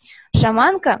shamanism.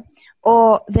 Shamanka,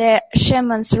 or the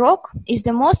Shaman's Rock, is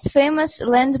the most famous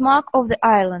landmark of the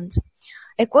island.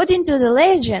 According to the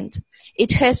legend,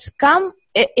 it has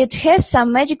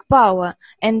some magic power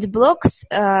and blocks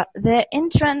the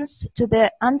entrance to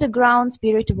the underground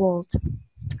spirit world.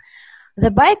 The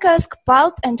Baikalsk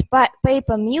pulp and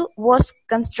paper mill was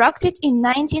constructed in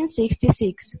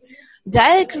 1966.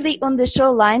 Directly on the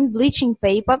shoreline, bleaching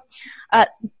paper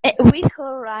with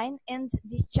chlorine and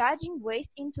discharging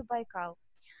waste into Baikal.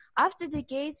 After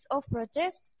decades of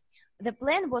protest, the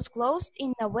plant was closed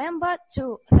in November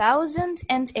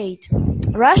 2008.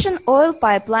 Russian oil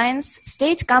pipelines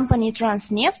state company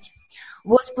Transneft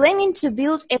was planning to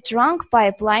build a trunk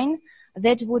pipeline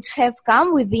that would have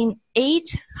come within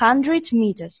 800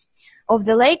 meters of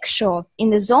the lake shore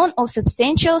in the zone of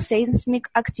substantial seismic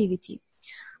activity.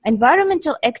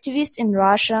 Environmental activists in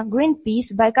Russia,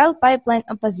 Greenpeace, Baikal Pipeline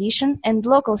opposition, and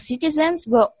local citizens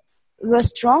were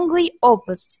strongly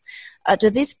opposed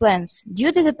to these plans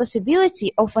due to the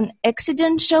possibility of an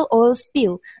accidental oil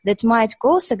spill that might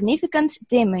cause significant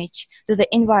damage to the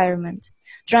environment.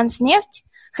 Transneft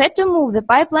had to move the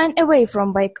pipeline away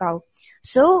from Baikal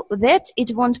so that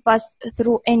it won't pass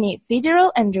through any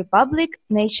federal and republic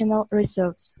national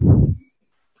reserves.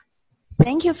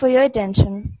 Thank you for your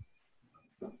attention.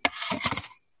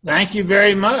 Thank you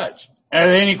very much. Are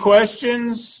there any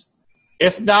questions?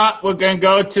 If not, we're going to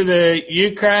go to the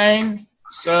Ukraine.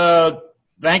 So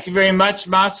thank you very much,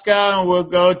 Moscow. And we'll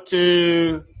go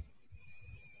to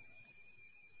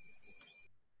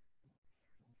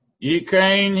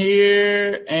Ukraine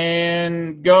here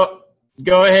and go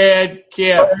ahead,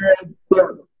 Kiev.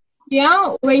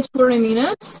 Yeah, wait for a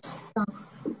minute.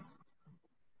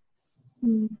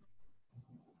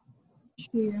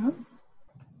 Here.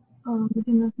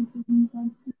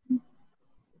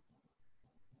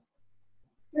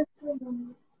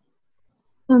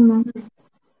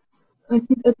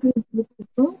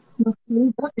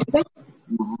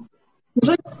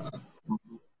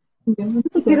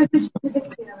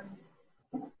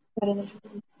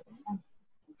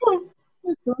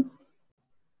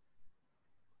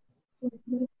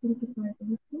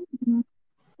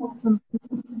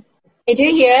 Do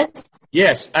you hear us?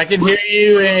 Yes, I can hear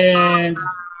you, and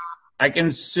I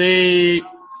can see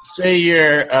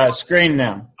your screen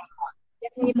now.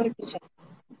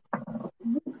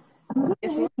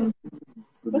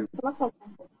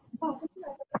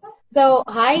 So,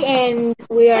 hi, and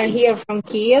we are here from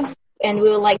Kiev, and we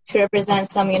would like to represent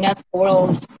some UNESCO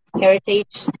World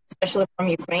Heritage, especially from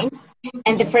Ukraine.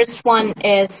 And the first one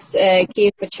is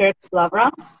Kiev Church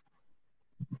Lavra.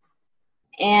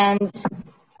 And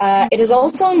it is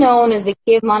also known as the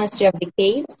Kiev Monastery of the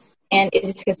Caves, and it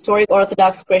is a historic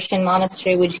Orthodox Christian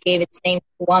monastery which gave its name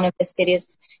to one of the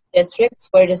city's districts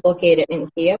where it is located in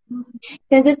Kiev.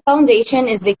 Since its foundation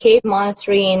is the Cave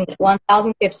Monastery in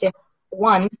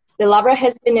 1051, the Lavra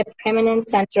has been a permanent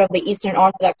center of the Eastern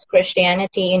Orthodox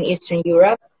Christianity in Eastern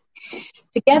Europe.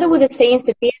 Together with the Saint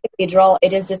Sophia Cathedral,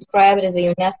 it is described as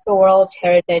a UNESCO World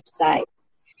Heritage Site.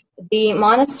 The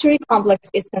monastery complex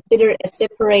is considered a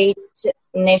separate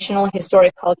National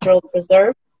Historic Cultural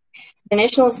Preserve, the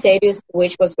national status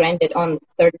which was granted on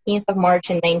 13th of March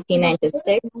in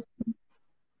 1996.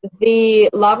 The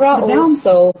Lavra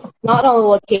also not only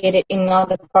located in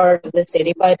another part of the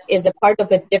city, but is a part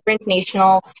of a different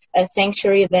national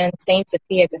sanctuary than Saint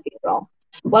Sophia Cathedral.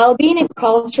 While being a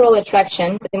cultural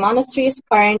attraction, the monastery is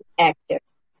currently active.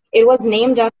 It was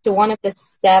named after one of the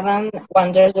 7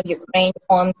 wonders of Ukraine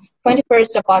on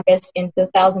 21st of August in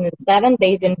 2007,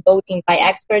 based on voting by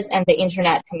experts and the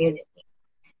internet community.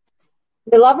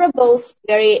 The Lavra boasts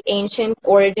very ancient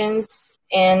origins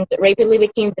and rapidly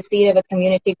became the seat of a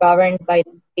community governed by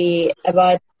the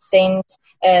abbot Saint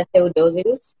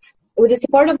Theodosius. With the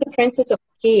support of the Princess of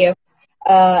Kiev,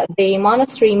 the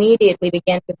monastery immediately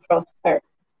began to prosper.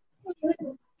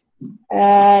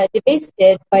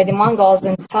 Devastated by the Mongols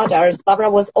and Tatars, Lavra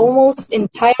was almost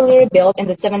entirely rebuilt in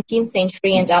the 17th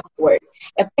century and afterward.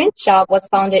 A print shop was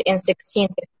founded in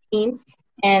 1615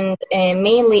 and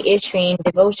mainly issuing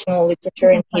devotional literature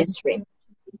and history.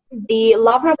 The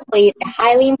Lavra played a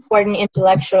highly important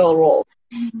intellectual role.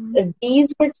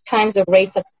 These were times of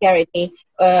great prosperity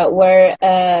where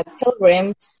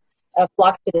pilgrims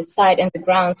flocked to the site, and the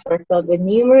grounds were filled with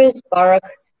numerous Baroque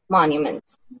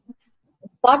monuments. The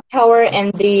clock tower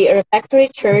and the refectory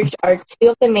church are 2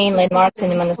 of the main landmarks in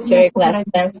the monasteric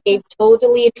landscape,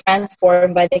 totally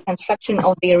transformed by the construction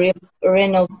of the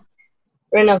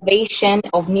renovation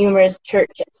of numerous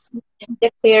churches.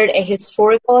 Declared a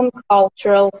historical and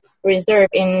cultural reserve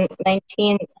in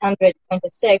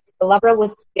 1926, the Lavra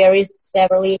was very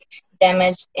severely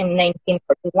damaged in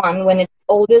 1941 when its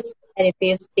oldest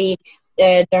edifice, the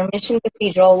Dormition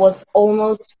Cathedral, was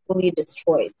almost fully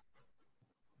destroyed.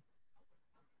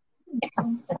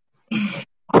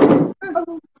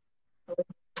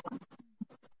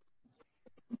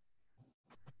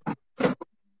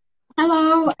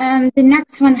 Hello, and the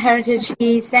next one heritage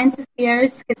is Saint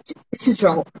Sophia's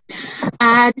Cathedral.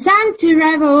 Designed to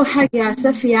rival Hagia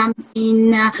Sophia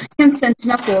in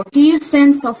Constantinople, Kiev's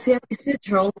Saint Sophia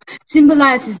Cathedral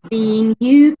symbolizes the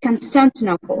new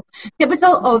Constantinople,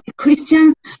 capital of the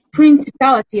Christian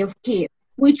Principality of Kiev,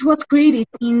 which was created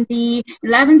in the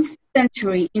 11th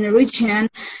century in a region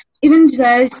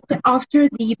evangelized after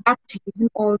the baptism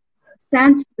of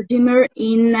Saint Vladimir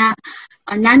in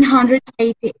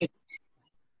 988.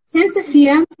 Saint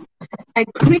Sophia, a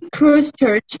Greek cross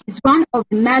church, is one of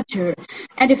the major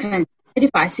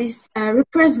edifices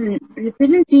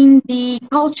representing the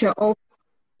culture of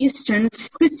Eastern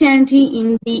Christianity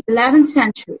in the 11th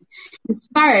century.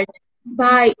 Inspired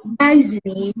by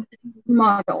Byzantine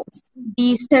models,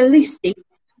 the stylistic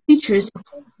features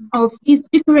of its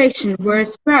decoration were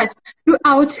spread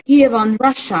throughout Kievan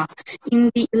Russia in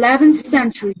the 11th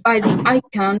century by the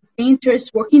icon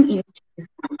painters working in Kiev.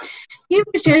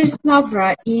 Kiev's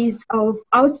Lavra is of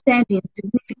outstanding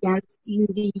significance in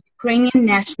the Ukrainian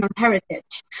national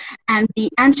heritage, and the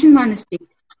ancient monastic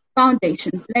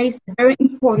foundation plays a very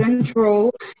important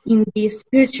role in the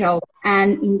spiritual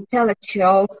and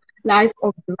intellectual life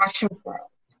of the Russian world.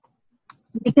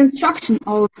 The construction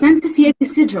of Saint Sophia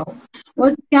Cathedral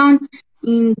was begun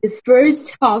in the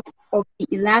first half of the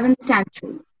 11th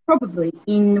century, probably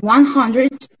in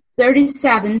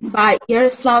 137 by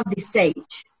Yaroslav the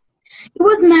Sage. It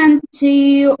was meant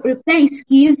to replace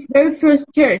Kiev's very first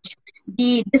church,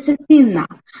 the Desetina,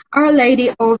 Our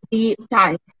Lady of the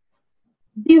Tithe,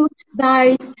 built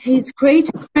by his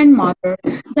great-grandmother,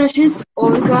 Duchess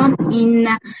Olga, in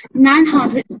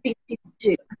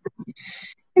 952.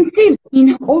 Conceived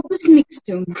in opus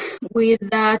mixtum with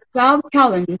 12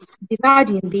 columns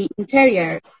dividing the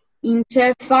interior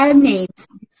into 5 naves,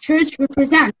 the church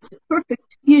represents a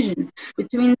perfect fusion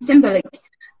between symbolic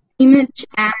image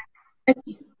and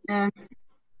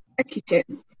architecture.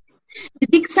 The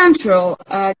big central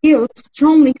guild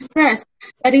strongly expressed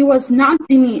that it was not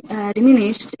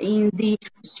diminished in the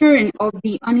restoring of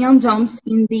the onion domes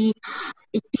in the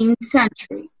 18th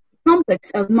century. A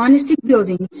complex of monastic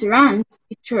buildings surrounds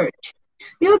the church.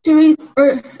 Built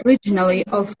originally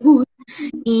of wood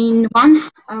in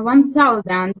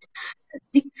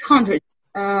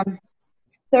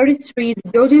 1633, the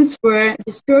buildings were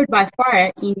destroyed by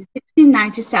fire in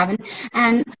 1697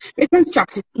 and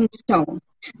reconstructed in stone.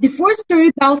 The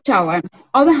 4-story bell tower,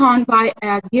 overhung by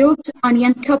a gilt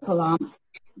onion cupola,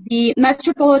 the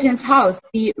Metropolitan's house,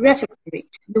 the refectory,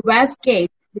 the west gate,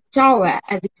 the tower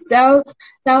at the south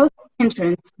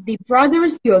entrance, the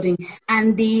Brothers Building,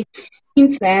 and the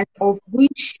influence of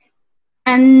which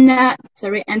and the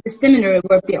seminary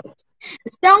were built.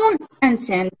 The stone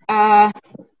ensign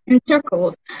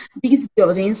encircled these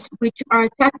buildings, which are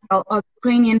typical of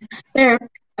Ukrainian Baroque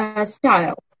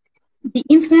style, the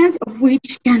influence of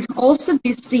which can also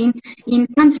be seen in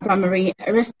contemporary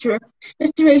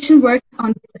restoration work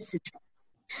on the cathedral.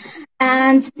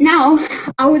 And now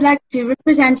I would like to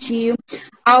represent to you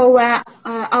our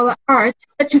art,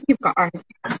 Petrokivka art.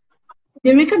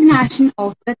 The recognition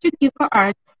of Petrokivka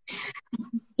art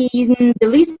in the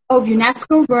list of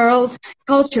UNESCO World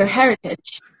Cultural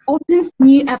Heritage opens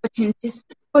new opportunities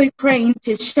for Ukraine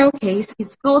to showcase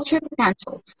its cultural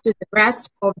potential to the rest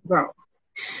of the world.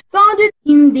 Founded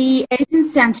in the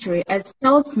 18th century as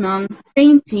talisman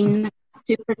painting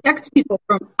to protect people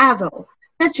from evil,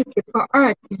 Petrokivka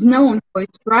art is known for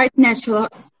its bright natural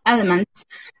elements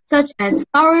such as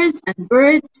flowers and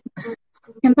birds.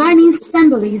 Combining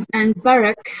symbolism and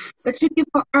baroque,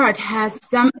 Petrokivka art has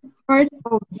some part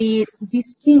of the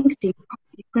distinctive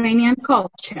Ukrainian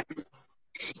culture.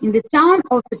 In the town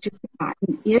of Petrokivka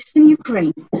in eastern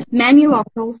Ukraine, many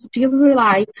locals still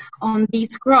rely on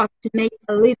this craft to make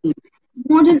a living.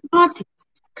 Modern artists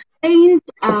paint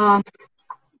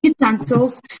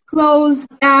utensils, clothes,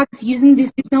 bags using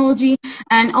this technology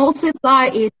and also apply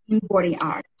it in body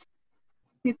art.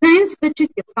 Ukraine's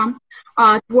Petrokivka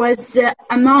art was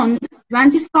among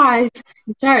 25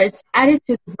 jars added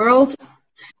to the World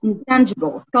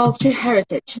Intangible Cultural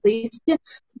Heritage List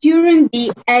during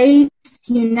the 8th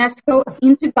UNESCO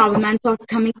Intergovernmental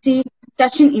Committee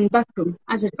session in Baku,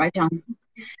 Azerbaijan.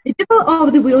 The people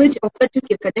of the village of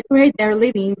Petrokivka decorate their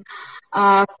living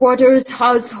quarters,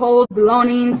 household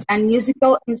belongings, and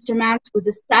musical instruments with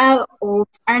a style of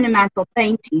ornamental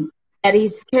painting that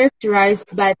is characterized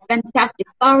by fantastic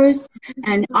flowers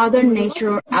and other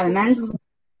natural elements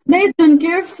based on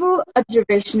careful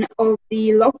observation of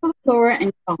the local flora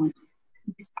and fauna.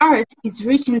 This art is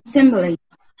rich in symbolism.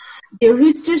 The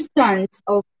rooster's tones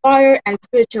of fire and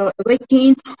spiritual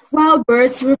awakening, while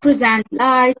birds represent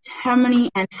light, harmony,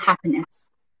 and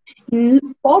happiness.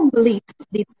 In folk belief,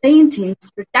 the paintings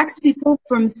protect people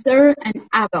from Sur and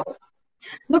Evil.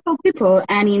 Local people,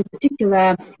 and in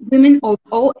particular women of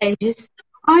all ages,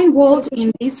 are involved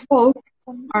in this folk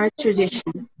art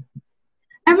tradition.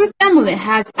 Every family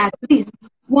has at least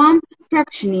one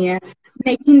practitioner,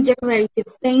 making decorative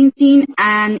painting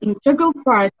an integral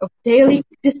part of daily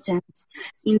existence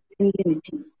in the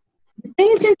community. The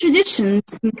painting traditions,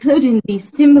 including the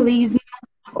symbolism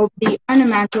of the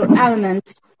ornamental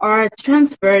elements, are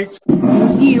transferred,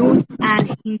 viewed,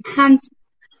 and enhanced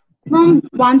from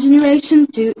one generation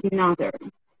to another.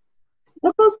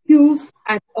 Local schools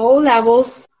at all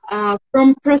levels,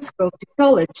 from preschool to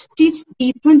college, teach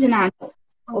the fundamentals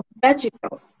of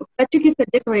Petrokivka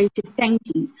decorative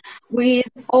painting, with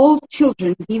all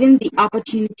children given the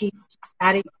opportunity to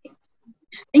study it.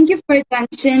 Thank you for your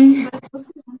attention.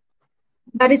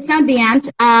 But it's not the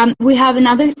end. We have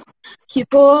another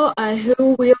people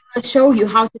who will show you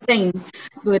how to paint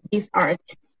with this art.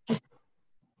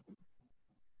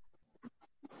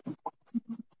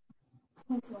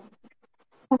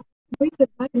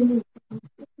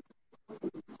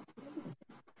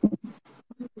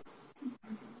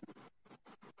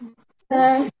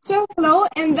 So hello,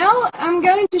 and now I'm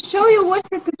going to show you what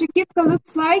Petrokivka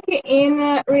looks like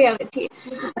in reality.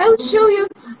 I'll show you.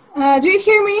 Do you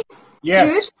hear me?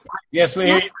 Yes. Good? Yes, we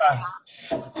hear you.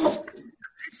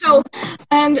 So,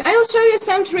 and I will show you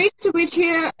some tricks which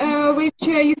you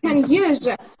can use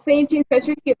painting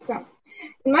Petrokivka.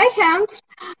 In my hands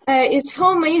is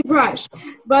homemade brush,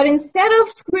 but instead of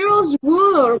squirrel's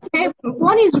wool or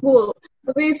pony's wool,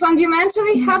 we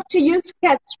fundamentally have to use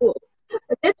cat's wool.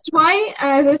 That's why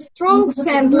the strokes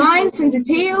and lines and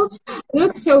details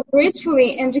look so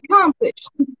gracefully and accomplished.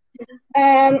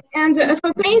 And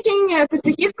for painting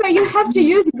Petrokivka, you have to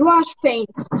use gouache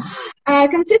paint.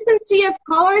 Consistency of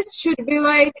colors should be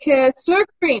like syrup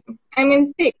cream,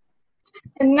 thick.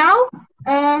 And now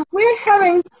we're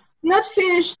having not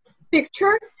finished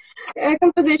picture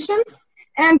composition,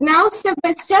 and now step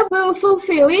by step we will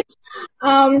fulfill it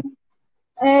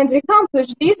and accomplish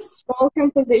this small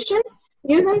composition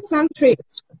using some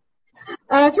tricks.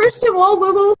 First of all,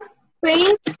 we will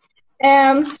paint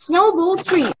snowball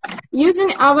tree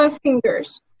using our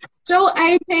fingers. So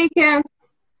I take a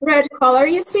red color,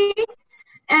 you see,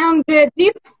 and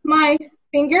dip my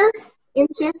finger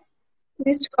into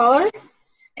this color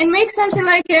and make something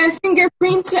like a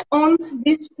fingerprint on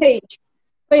this page.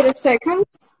 Wait a second.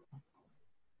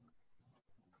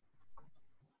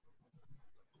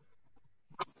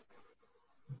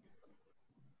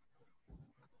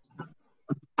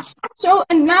 So,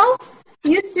 and now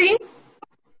you see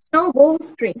snowball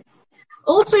tree.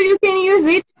 Also, you can use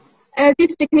it,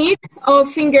 this technique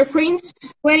of fingerprints,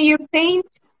 when you paint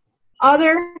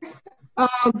other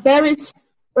berries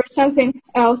or something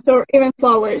else, or even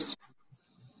flowers.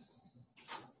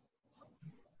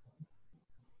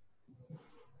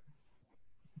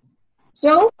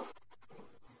 So,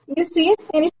 You see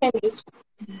any changes?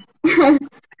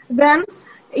 Then,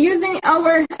 using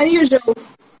our unusual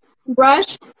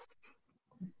brush,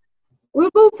 we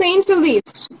will paint the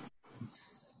leaves.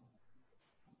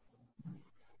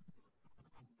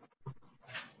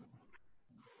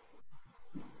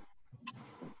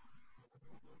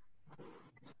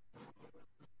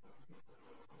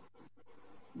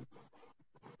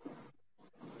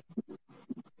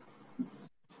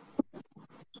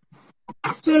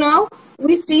 So now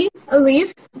we see a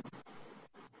leaf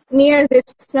near this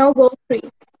snowball tree.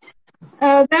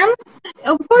 Then,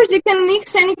 of course, you can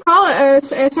mix any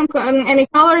colors, any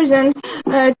colors, and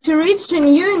to reach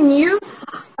new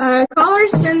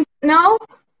colors. And now,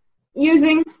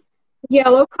 using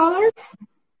yellow color,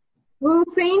 we'll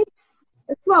paint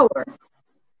a flower.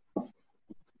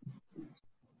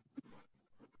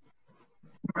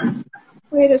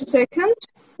 Wait a second.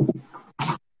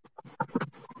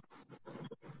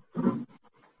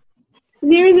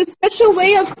 There is a special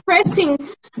way of pressing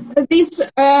this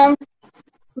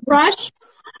brush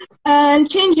and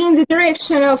changing the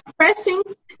direction of pressing.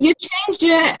 You change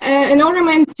an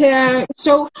ornament,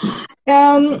 so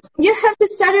you have to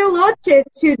study a lot to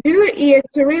do it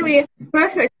really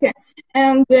perfect.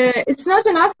 And it's not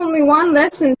enough only one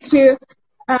lesson to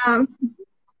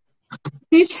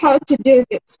teach how to do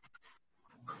this.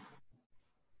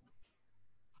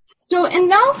 So, and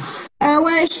now,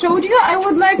 when I showed you, I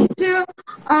would like to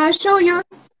show you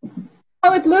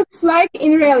how it looks like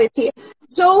in reality.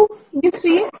 So, you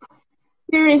see,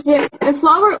 there is a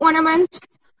flower ornament,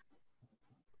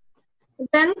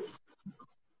 then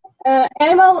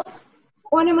animal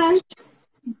ornament.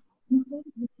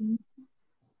 You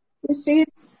see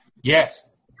it? Yes.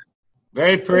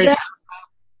 Very pretty.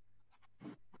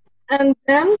 And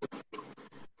then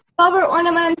flower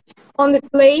ornament on the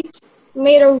plate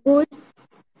made of wood.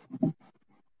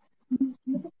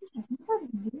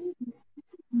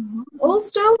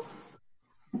 Also,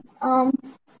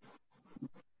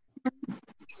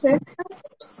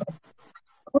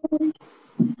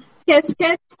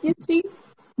 casket, you see?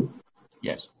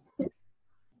 Yes.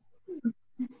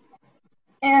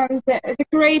 And the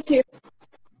decorative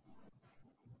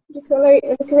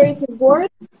board.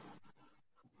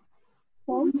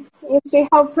 You see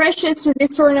how precious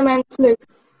these ornaments look.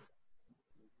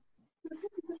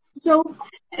 So,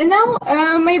 and now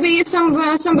maybe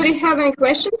somebody have any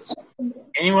questions?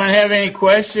 Anyone have any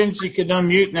questions? You can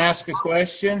unmute and ask a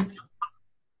question.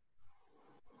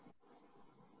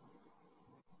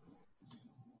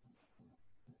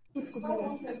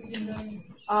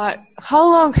 How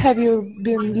long have you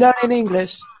been learning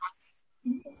English?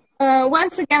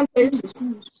 Once again, please.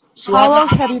 So how long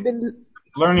have you been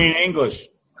learning English?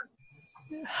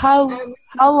 How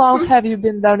long have you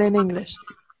been learning English?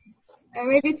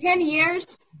 Maybe 10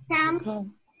 years,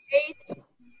 10, 8.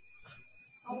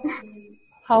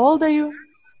 How old are you?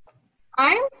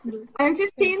 I'm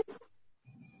 15.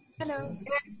 Hello. And I'm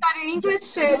studying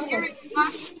English here in the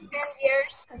last 10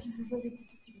 years.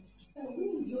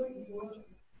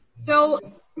 So,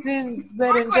 we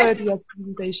very enjoyed your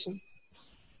presentation.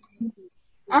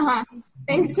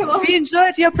 Thanks a lot. We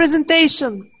enjoyed your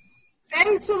presentation.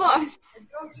 Thanks a lot.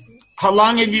 How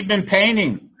long have you been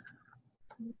painting?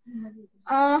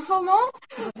 How long?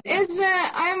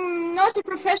 I'm not a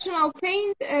professional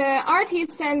paint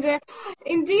artist, and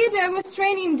indeed I was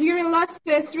training during the last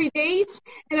 3 days,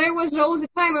 and I was all the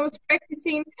time I was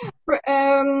practicing,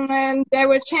 and I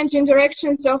was changing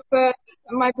directions of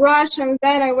my brush, and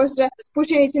then I was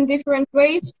pushing it in different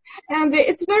ways, and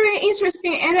it's very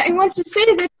interesting. And I want to say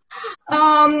that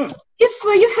if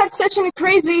you have such a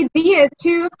crazy idea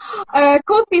to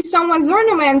copy someone's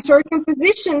ornaments or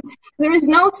composition, there is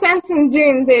no sense in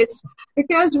doing this.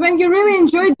 Because when you really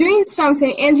enjoy doing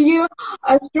something and you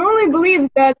strongly believe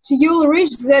that you'll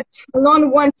reach that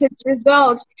unwanted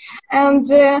result, and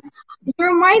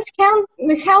your mind can't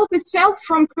help itself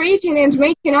from creating and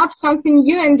making up something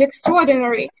new and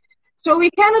extraordinary. So we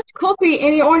cannot copy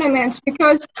any ornament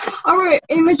because our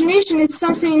imagination is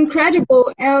something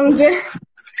incredible, and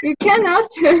you cannot,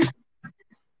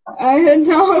 I don't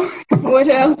know what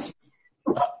else.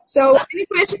 So, any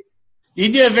questions?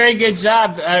 You do a very good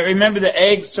job. I remember the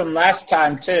eggs from last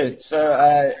time, too.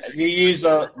 So you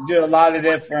do a lot of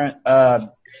different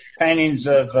paintings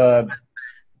of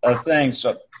things.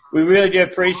 So we really do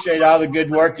appreciate all the good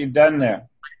work you've done there.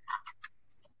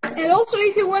 And also,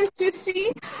 if you want to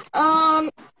see,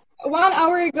 1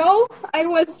 hour ago, I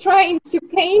was trying to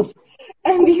paint,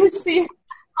 and you see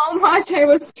how much I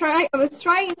was trying.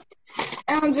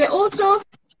 And also,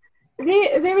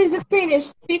 there is a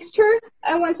finished picture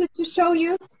I wanted to show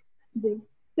you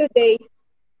today.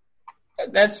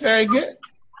 That's very good.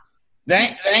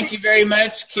 Thank you very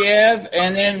much, Kev.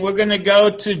 And then we're going to go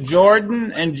to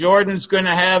Jordan, and Jordan's going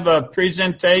to have a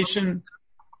presentation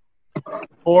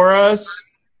for us.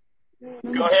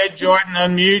 Go ahead, Jordan,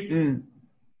 unmute, and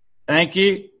thank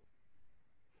you.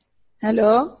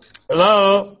 Hello.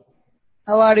 Hello.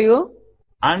 How are you?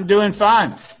 I'm doing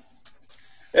fine.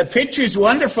 The picture's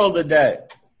wonderful today.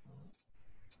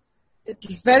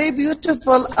 It's very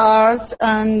beautiful art,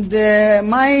 and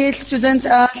my student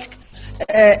asked,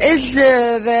 is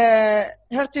the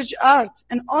heritage art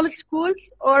in all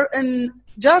schools or in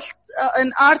just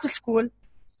an art school?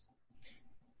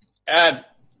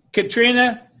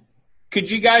 Katrina, could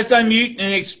you guys unmute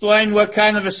and explain what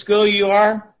kind of a school you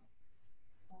are?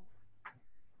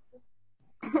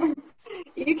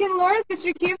 You can learn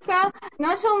Petrikivka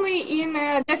not only in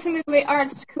definitely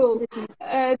art school,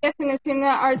 definitely in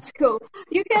art school.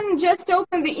 You can just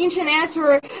open the internet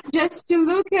or just to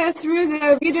look through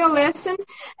the video lesson,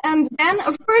 and then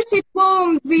of course it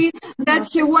won't be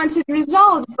that you wanted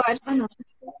result, but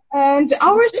and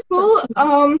our school,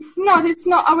 it's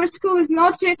not. Our school is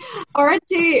not art.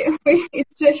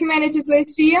 It's a humanities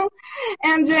lyceum,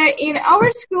 and in our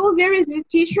school there is a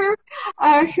teacher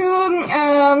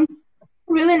who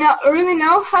really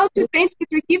know how to paint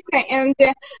Petrikivka, and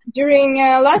during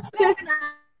last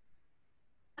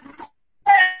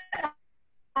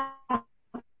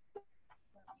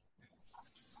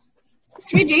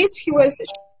 3 days he was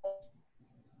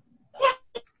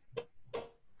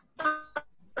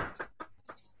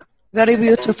very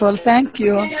beautiful. Thank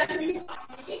you.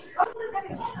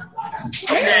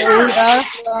 We are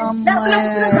from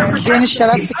Zain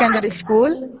Sharaf Secondary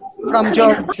School from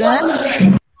Jordan.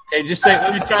 Okay,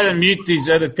 let me try to mute these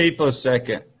other people a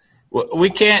second. We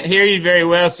can't hear you very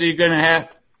well, so you're going to have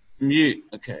to mute.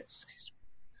 Okay, excuse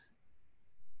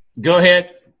me. Go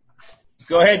ahead.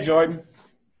 Go ahead, Jordan.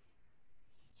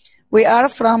 We are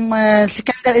from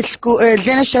secondary school,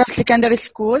 Zain Sharaf Secondary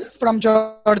School from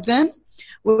Jordan.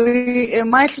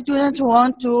 My students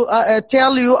want to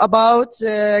tell you about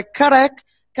Karak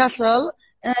Castle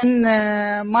in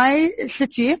my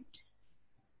city.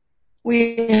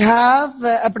 We have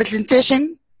a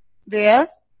presentation there.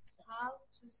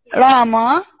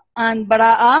 Rama and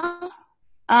Bara'a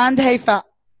and Haifa.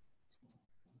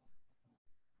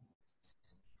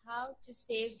 How to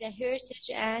save the heritage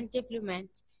and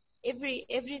development.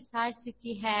 Every size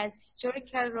city has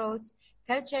historical roads,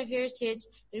 cultural heritage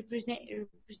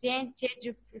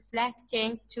represented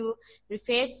reflecting to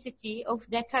referred city of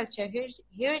the culture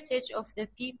heritage of the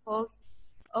peoples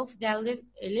of the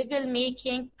level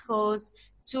making cause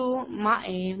to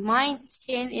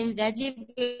maintain in the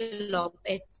develop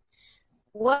it.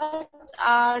 What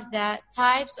are the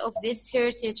types of this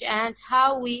heritage and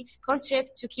how we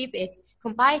contribute to keep it?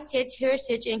 Combined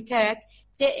heritage in Karak,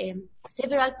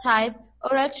 several type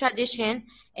oral tradition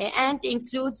and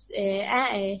includes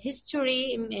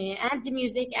history and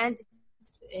music and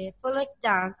folk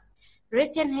dance,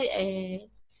 written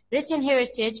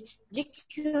heritage,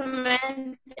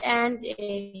 document and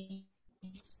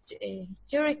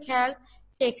historical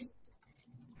text.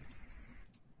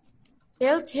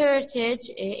 Built heritage,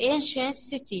 ancient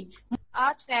city,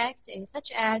 artifacts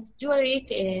such as jewelry,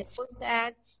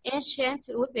 and ancient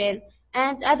weapon,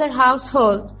 and other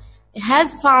household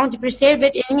has found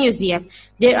preserved in museum.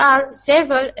 There are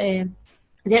several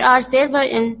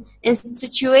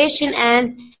institutions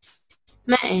and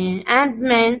means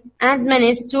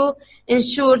to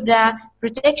ensure the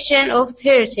protection of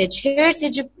heritage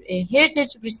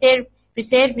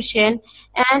preservation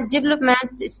and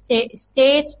development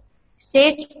state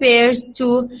bears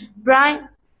to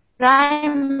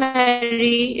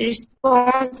primary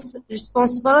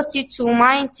responsibility to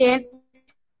maintain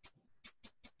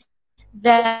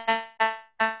the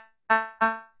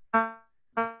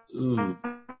Ooh.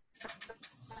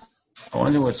 I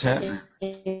wonder what's happening.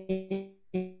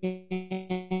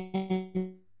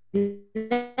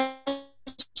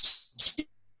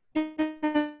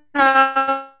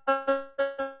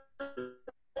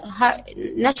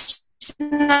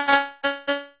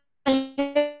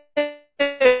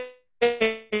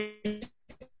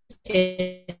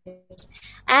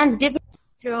 And developed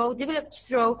through developed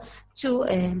through.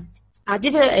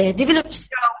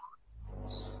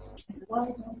 Why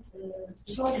don't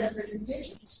show the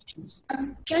presentations?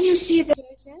 Can you see the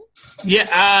person?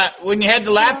 Yeah, when you had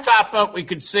the laptop up, we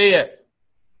could see it.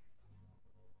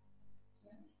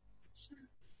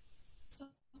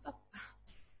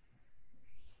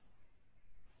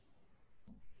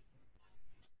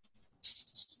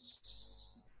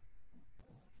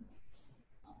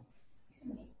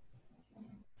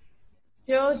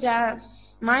 Through the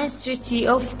Ministry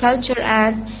of Culture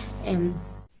and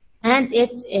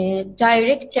its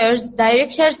directors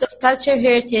of culture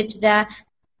heritage, the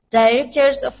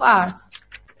directors of art.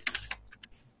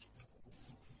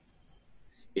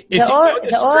 If you go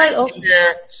to screen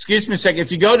share, excuse me a second.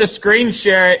 If you go to screen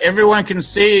share, everyone can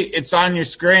see it's on your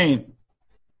screen.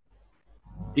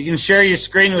 You can share your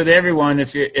screen with everyone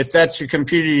if that's your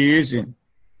computer you're using.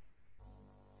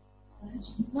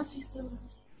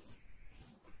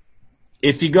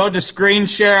 If you go to screen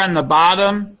share on the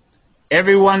bottom,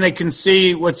 everyone that can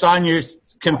see what's on your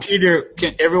computer,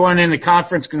 everyone in the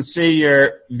conference can see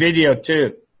your video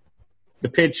too, the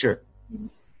picture.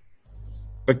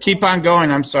 But keep on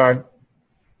going, I'm sorry.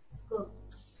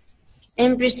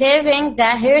 In preserving the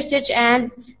heritage and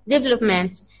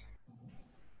development,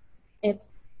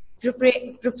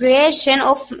 appropriation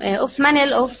of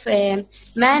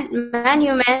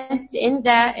monument in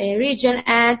the region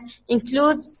and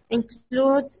includes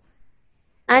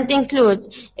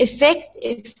effect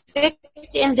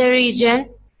in the region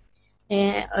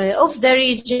of the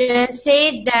region,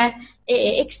 said that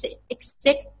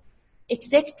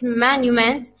exact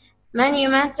monument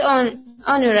on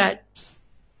honored.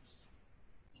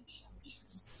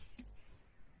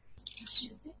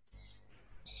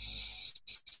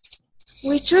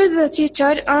 We chose the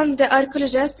teacher and the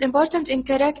archaeologist important in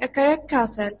Karak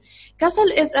Castle.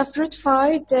 Castle is a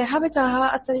fortified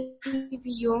habitat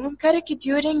Assyrian Karak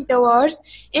during the wars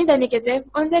in the Negev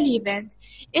on the Levant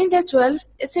in the 12th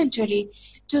century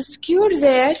to secure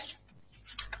their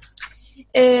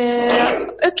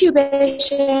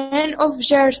occupation of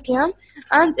Jerusalem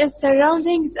and its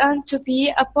surroundings, and to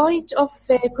be a point of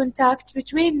contact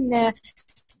between the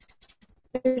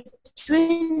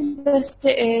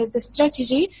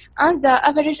strategy and the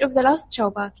average of the last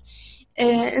Chobak.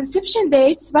 Inception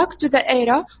dates back to the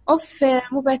era of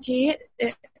Mobiates,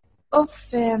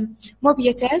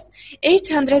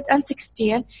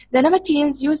 816. The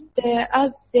Nabateans used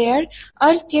as their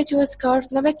statues carved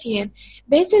Nabatean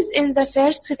bases in the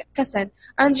first castle,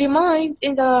 and remained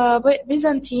in the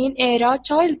Byzantine era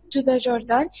child to the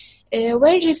Jordan,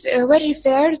 were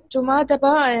referred to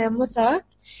Madaba Musak,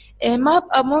 a map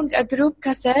among a group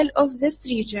castle of this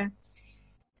region.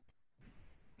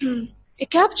 It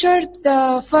captured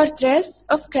the fortress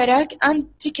of Karak and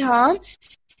Tikham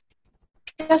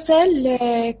castle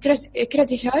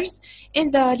creditors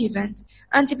in the Levant,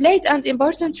 and played an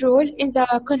important role in the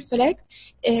conflict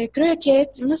created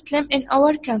Muslim in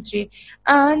our country,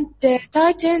 and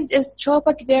tightened its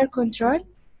Chobak their control.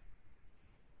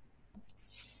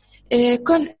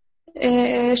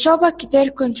 Chobak their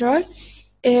control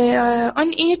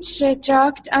on each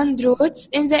tract and routes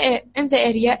in the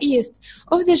area east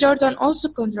of the Jordan also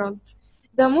controlled.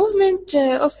 The movement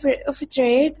of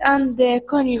trade and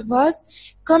convoys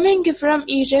coming from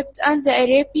Egypt and the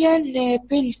Arabian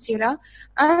Peninsula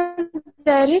and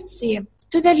the Red Sea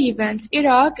to the Levant,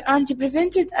 Iraq, and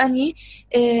prevented any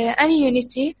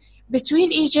unity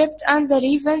between Egypt and the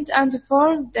Levant, and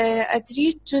formed a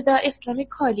threat to the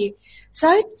Islamic Holy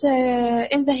Site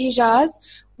in the Hijaz.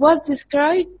 Was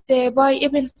described by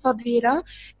Ibn Fadila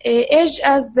age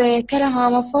as the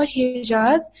Karahama for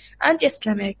Hijaz and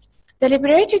Islamic.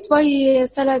 Deliberated by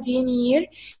Saladin year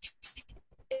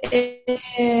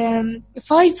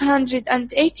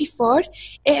 584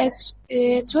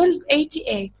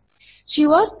 1288. She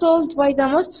was told by the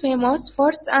most famous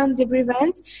fort and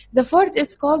prevent. The fort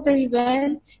is called the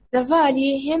Riven. The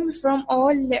valley hemmed from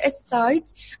all its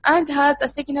sides and has a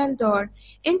signal door.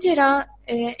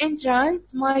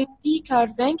 Entrance might be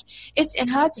carving it in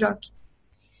hard rock.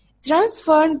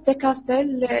 Transformed the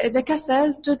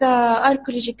castle to the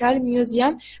Archaeological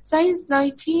Museum since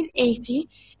 1980.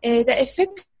 The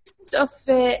effect of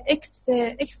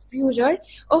exposure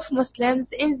of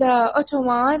Muslims in the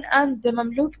Ottoman and the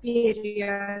Mamluk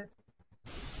period,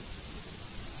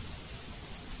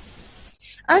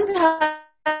 and has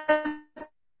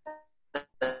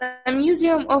a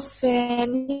museum of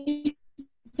Neolithic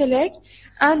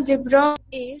and the Bronze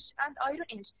Age and Iron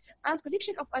Age, and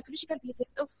collection of archaeological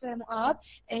pieces of Moab,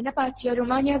 Nabatea,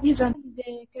 Romania, Byzantium,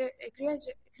 and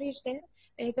Kriegsdeutsch.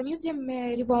 The museum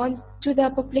reopened to the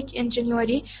public in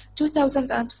January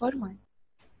 2004.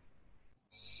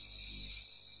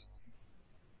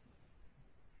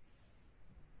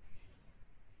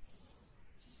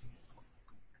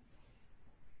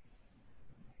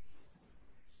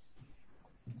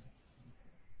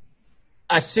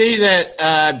 I see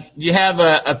that you have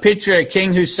a picture of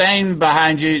King Hussein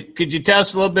behind you. Could you tell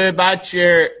us a little bit about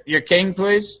your king,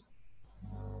 please?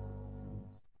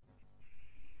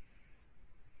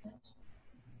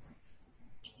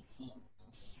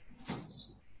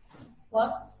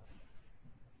 What?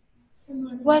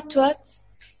 What?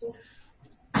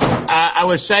 I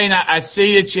was saying, I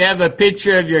see that you have a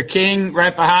picture of your king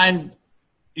right behind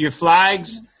your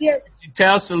flags. Yes. Could you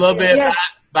tell us a little bit Yes.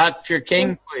 about your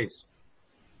king, please?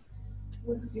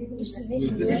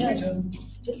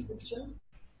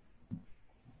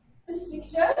 This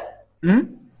picture? Hmm?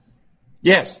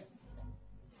 Yes.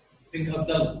 King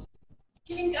Abdullah.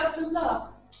 King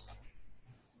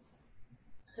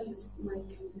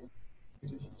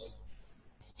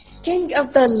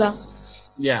Abdullah.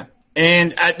 Yeah.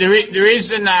 And the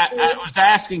reason I was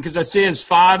asking, because I see his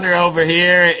father over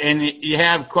here, and you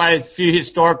have quite a few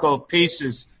historical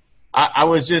pieces. I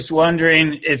was just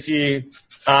wondering if you,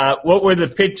 what were the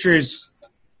pictures?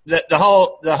 The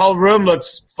whole room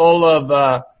looks full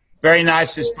of very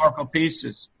nice historical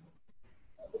pieces.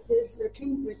 It's a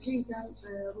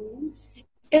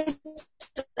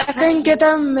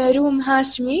kingdom room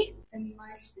Hashmi in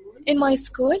my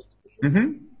school.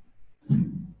 Mm-hmm.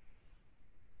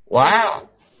 Wow.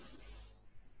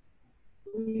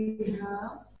 We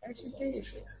have story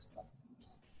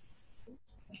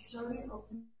of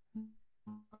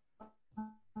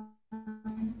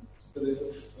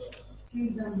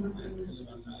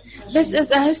this is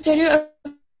a history of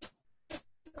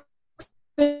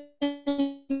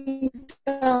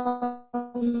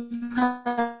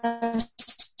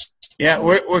Yeah,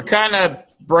 we're kind of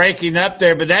breaking up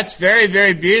there, but that's very,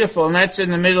 very beautiful, and that's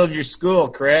in the middle of your school,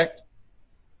 correct?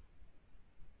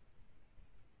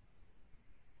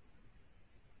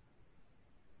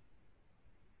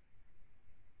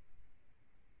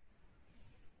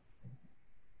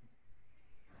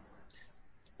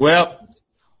 Well,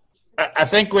 I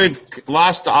think we've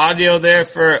lost the audio there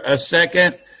for a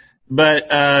second, but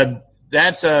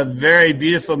that's a very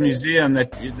beautiful museum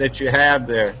that you have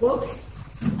there. books.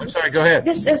 I'm sorry, go ahead.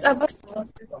 This is a book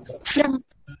from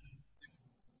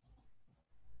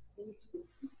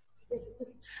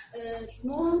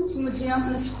small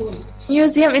museum in school.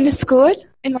 Museum in school.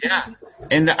 In my school.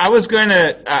 And I was going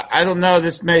to, I don't know,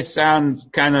 this may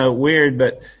sound kind of weird,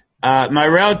 but my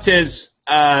relatives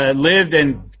lived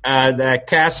in that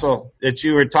castle that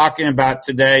you were talking about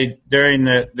today during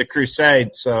the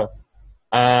crusade. So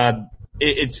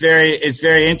it's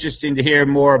very interesting to hear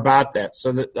more about that.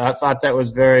 So I thought that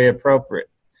was very appropriate.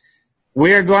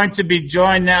 We are going to be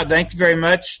joined now. Thank you very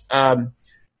much,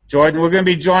 Jordan. We're going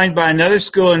to be joined by another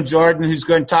school in Jordan who's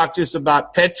going to talk to us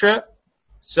about Petra.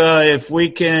 So if we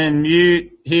can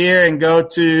mute here and go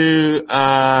to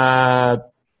the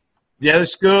other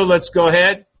school, let's go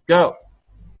ahead. Go.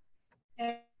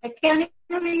 Can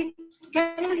you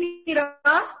hear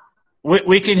us?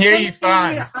 We can hear you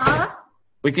fine.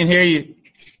 We can hear you.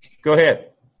 Go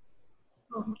ahead.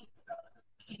 Okay.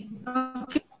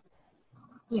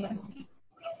 Yeah.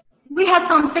 We had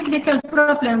some technical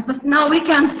problems, but now we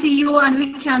can see you and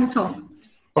we can talk.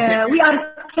 Okay. We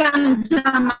are Kan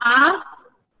Jama'a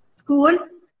school.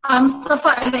 I'm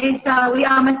Safa El-Isawi.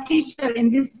 I'm a teacher in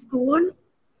this school.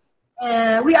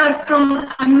 We are from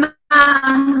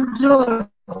Amman,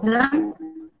 Jordan,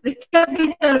 the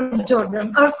capital of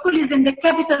Jordan. Our school is in the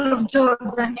capital of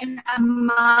Jordan, in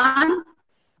Amman.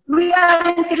 We are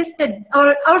interested,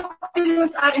 our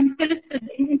students are interested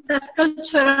in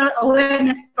intercultural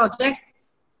awareness projects.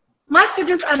 My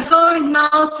students are going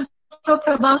now to talk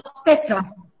about Petra,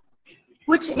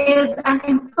 which is an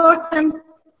important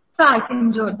site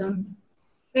in Jordan.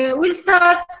 We'll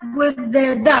start with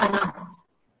Dana.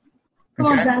 Come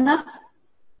on, Dana.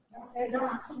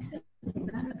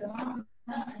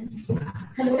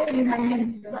 Hello,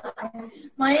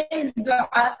 my name is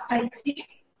Dua.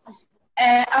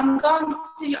 I'm going to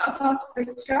tell you about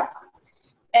Petra.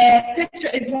 Petra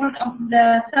is one of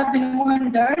the 7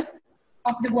 wonders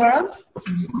of the world,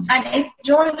 and it's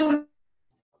Jordan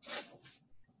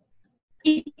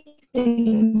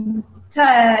 8,000.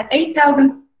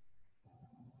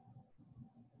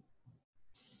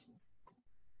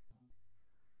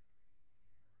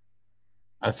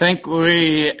 I think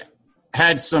we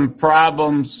had some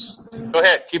problems. Go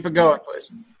ahead. Keep it going,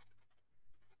 please.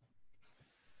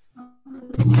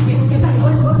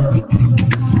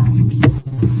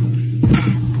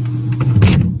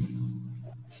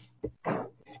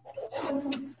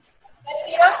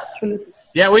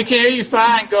 Yeah, we can hear you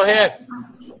fine. Go ahead.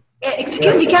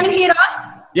 Excuse me, can you hear us?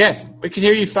 Yes, we can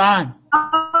hear you fine.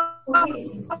 Okay,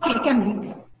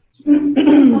 can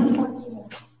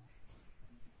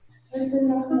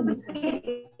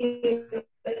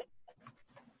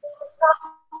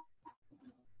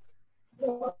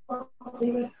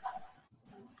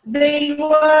They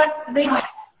were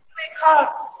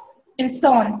carved in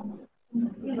stone.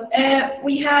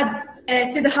 We had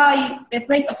to the high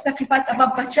place of sacrifice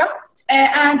above Petra,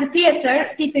 and the theater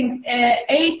seating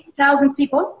 8,000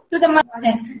 people to the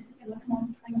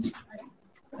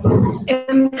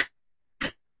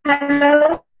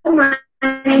hello, my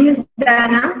name is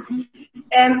Dana.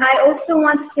 I also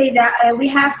want to say that we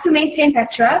have to maintain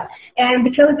Petra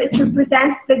because it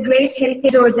represents the great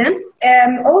heritage of Jordan.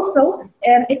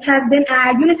 It has been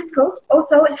a UNESCO.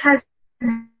 It has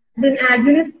been a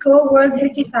UNESCO World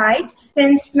Heritage Site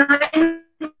since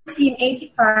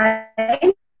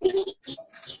 1985.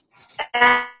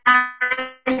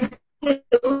 And it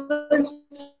was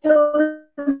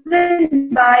chosen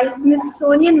by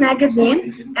Smithsonian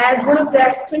Magazine as one of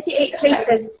the 28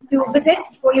 places to visit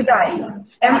before you die.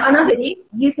 Another city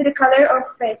due to the color of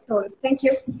stone. Thank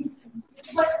you.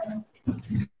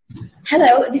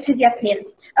 Hello, this is Yasmin.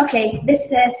 Okay, this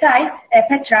site,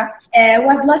 Petra,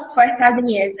 was lost for 1,000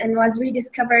 years and was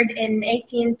rediscovered in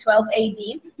 1812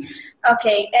 AD.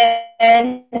 Okay,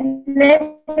 and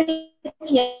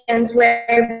Nabateans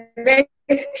were very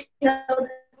skilled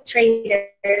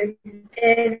traders.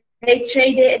 They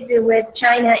traded with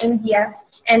China, India,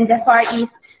 and the Far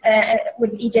East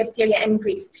with Egypt, Syria, and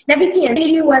Greece. Nabateans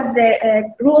really was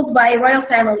ruled by royal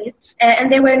families, and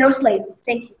there were no slaves.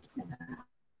 Thank you.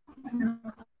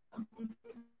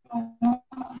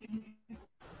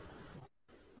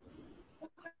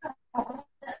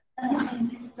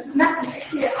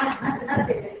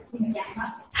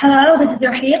 Hello, this is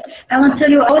Raheel. I want to tell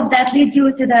you about that leads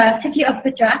you to the city of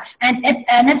Petra, and it's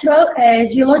a natural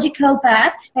geological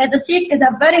path. The street is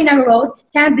a very narrow road,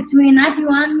 stands between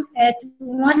 91 to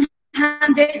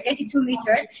 182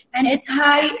 meters, and it's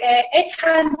high,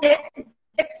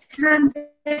 600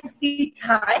 feet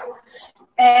high.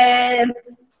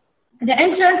 The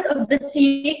entrance of the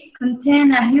sea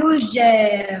contains a huge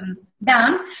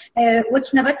dam, which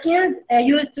Nabateans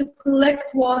used to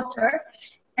collect water.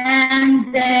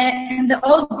 And in the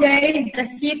old days, the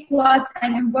sea was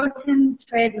an important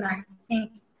trade line.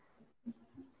 Thank you.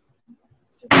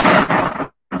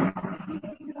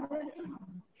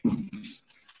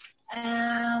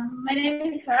 My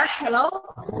name is Farah. Hello.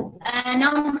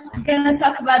 Now I'm going to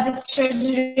talk about the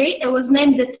treasury. It was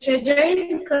named the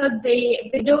treasury because the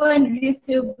Bedouins used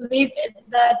to believe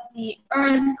that the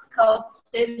urn called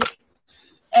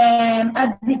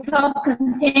at the top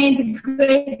contained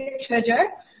great treasure.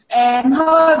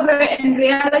 However, in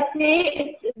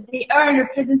reality, the urn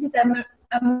represented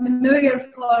a memorial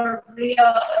for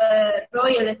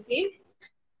royalty.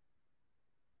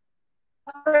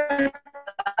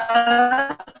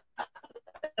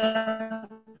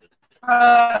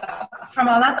 From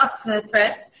a lot of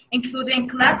threats, including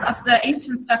collapse of the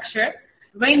ancient structure,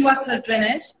 rainwater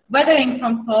drainage, weathering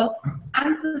from salt,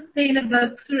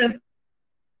 unsustainable tourism.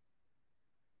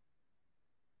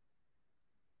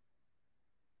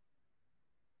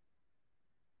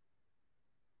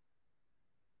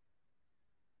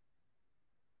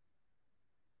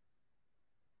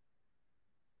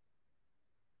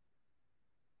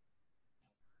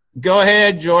 Go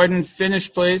ahead, Jordan.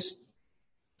 Finish, please.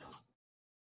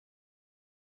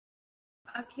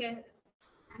 Okay.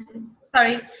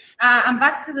 Sorry. I'm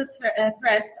back to the threat.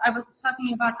 I was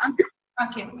talking about the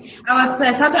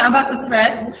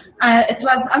threat. It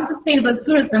was unsustainable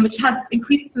tourism, which has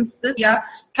increased since this year,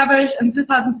 coverage in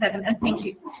 2007. And thank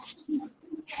you.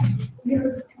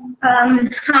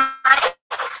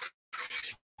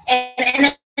 In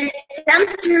an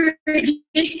attempt to reduce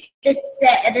this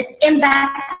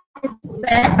impact,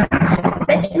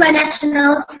 the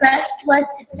National Trust was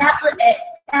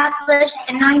established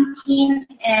in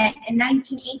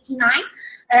 1989.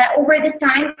 Over the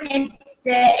time,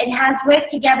 it has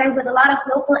worked together with a lot of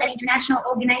local and international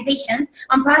organizations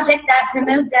on projects that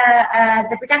promote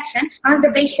the protection,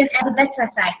 conservation, and the Petra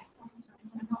site.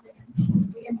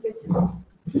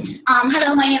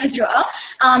 Hello, my name is Joel.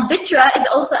 Petra is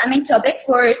also a main topic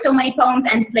for so many poems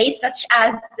and plays, such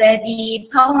as the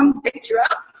poem Petra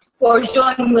for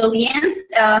John Williams,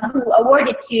 who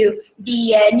awarded to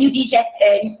the New DJ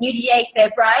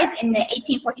Prize in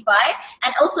 1845,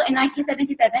 and also in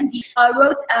 1977, he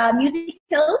wrote a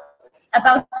musical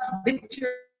about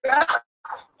Petra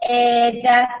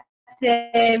that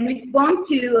respond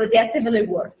to the Civil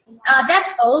War.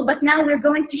 That's all, but now we're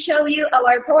going to show you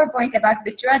our PowerPoint about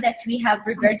Petra that we have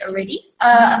prepared already.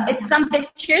 It's some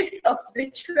pictures of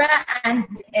Petra and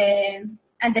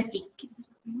the sea.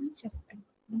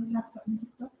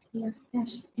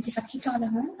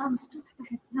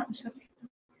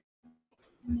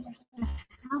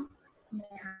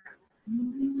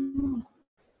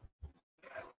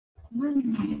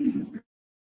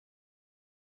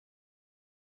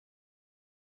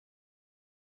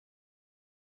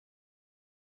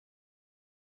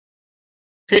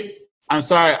 I'm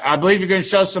sorry. I believe you're going to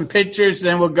show some pictures,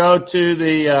 then we'll go to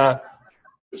the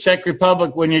Czech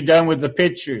Republic when you're done with the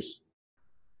pictures.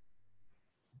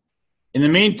 In the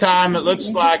meantime, it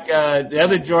looks like the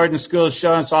other Jordan school is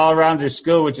showing us all around their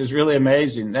school, which is really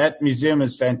amazing. That museum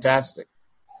is fantastic.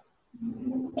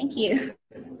 Thank you.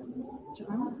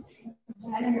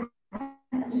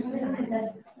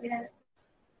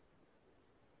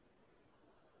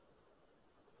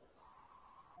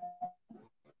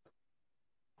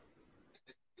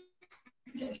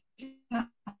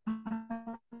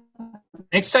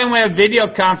 Next time we have video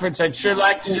conference, I'd sure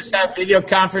like to just have video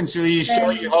conference where you show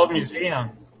your whole museum.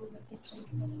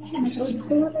 Can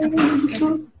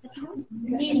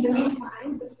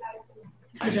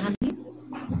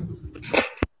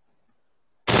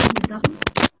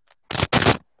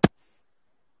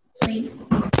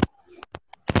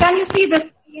you see the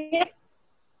screen?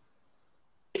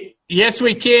 Yes,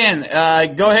 we can.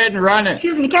 Go ahead and run it.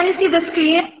 Excuse me, can you see the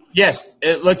screen? Yes,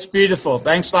 it looks beautiful.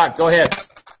 Thanks a lot. Go ahead.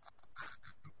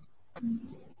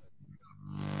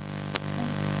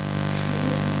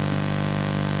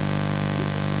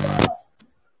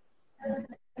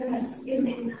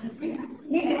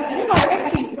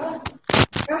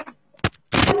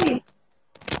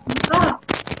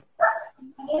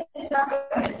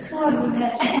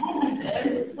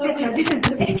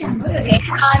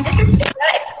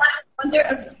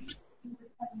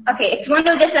 It's one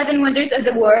of the seven wonders of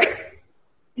the world.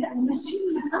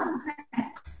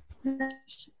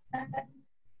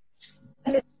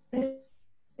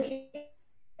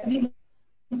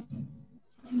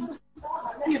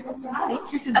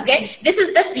 Okay, this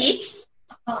is the seat.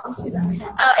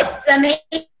 It's the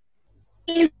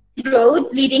main road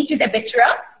leading to the Petra.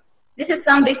 This is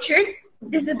some pictures.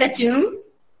 This is the tomb.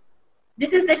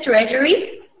 This is the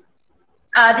treasury.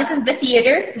 This is the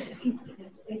theater.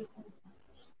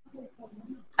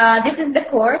 This is the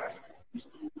court.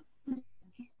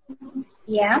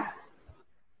 Yeah.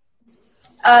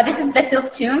 This is the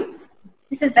silk tomb.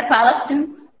 This is the palace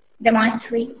tomb, the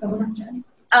monastery.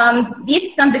 These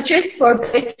are some pictures for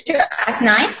picture at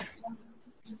night.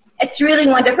 It's really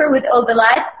wonderful with all the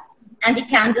lights and the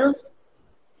candles.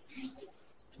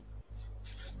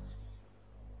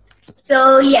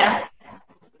 So yeah.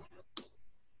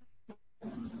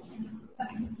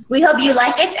 We hope you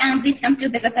like it, and please come to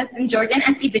visit us in Jordan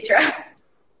and see Petra.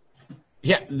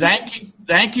 Yeah,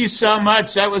 thank you so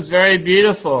much. That was very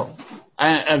beautiful.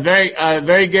 A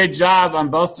very good job on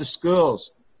both the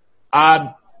schools.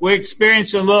 We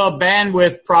experienced a little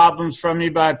bandwidth problems from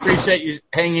you, but I appreciate you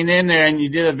hanging in there, and you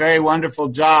did a very wonderful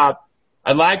job.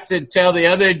 I'd like to tell the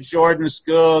other Jordan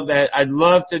school that I'd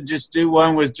love to just do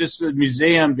one with just the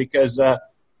museum, because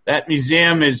that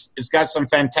museum it's got some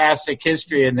fantastic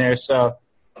history in there. So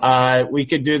we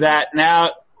could do that.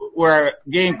 Now we're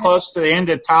getting close to the end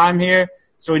of time here,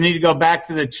 so we need to go back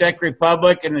to the Czech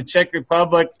Republic, and the Czech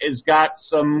Republic has got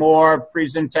some more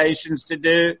presentations to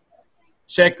do.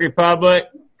 Czech Republic,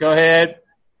 go ahead.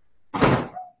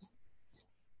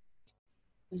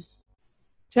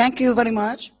 Thank you very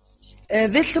much.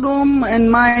 This room in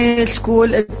my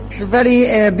school is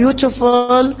very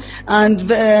beautiful, and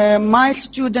my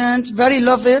students very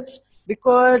love it,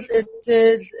 because it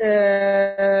is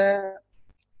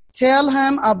tell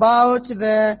him about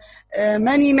the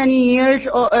many years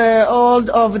old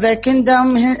of the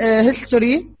kingdom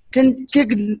history,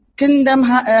 kingdom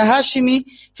Hashimi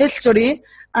history,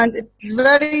 and it's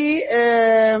very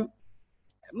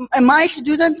my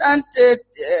student and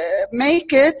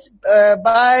make it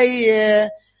by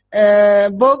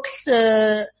books,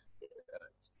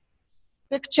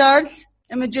 pictures,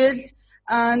 images,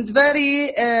 and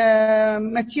very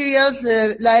materials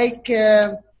like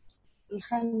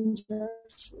الخنجر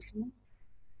شو اسمه؟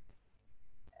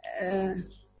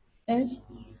 ايش؟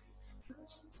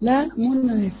 لا مو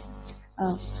النايف.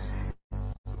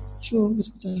 شو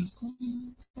بسكت لكم؟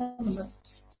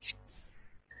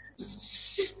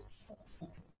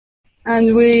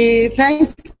 And we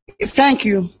thank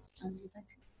you.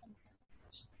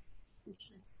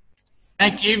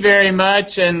 Thank you very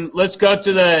much, and let's go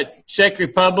to the Czech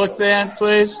Republic then,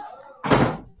 please.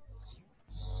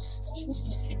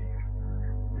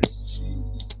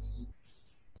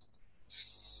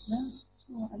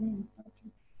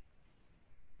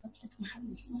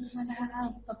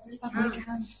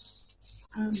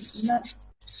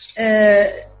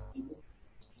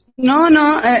 No,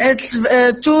 it's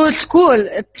to school.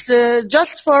 It's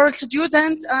just for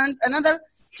student and another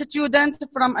student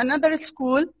from another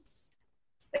school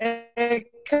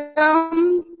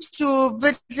come to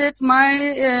visit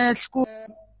my school,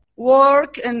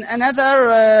 work in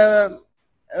another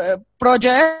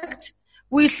project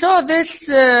we saw this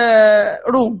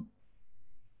room.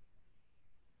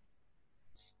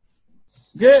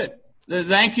 Good.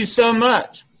 Thank you so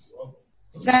much.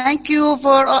 Thank you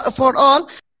for all.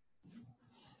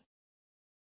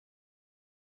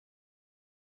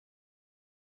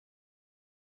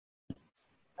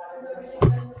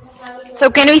 So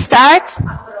can we start?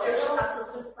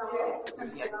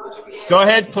 Go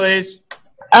ahead, please.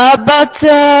 But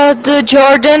the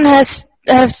Jordan has to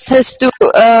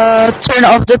turn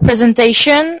off the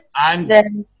presentation. I'm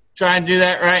trying to do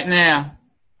that right now.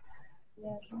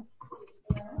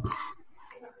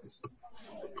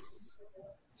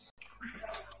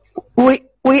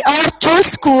 We are two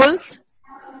schools.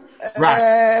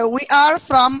 Right. We are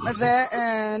from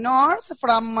the north,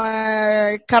 from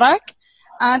Karak,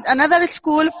 and another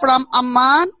school from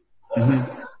Amman.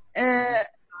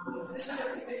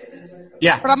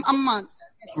 Yeah. From Amman.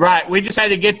 Right. We just had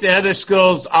to get the other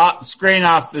schools screen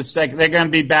off the second. They're going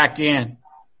to be back in.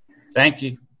 Thank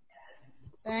you.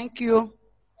 Thank you.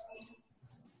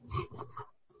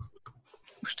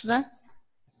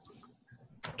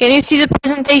 Can you see the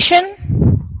presentation?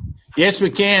 Yes, we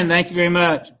can. Thank you very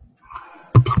much.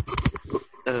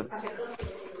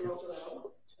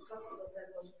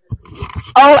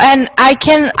 Oh, and I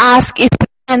can ask if we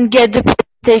can get the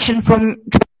presentation from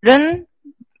Jordan.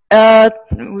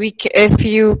 If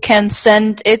you can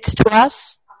send it to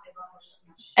us,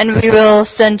 and we will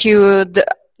send you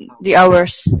the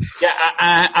hours. Yeah,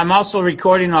 I'm also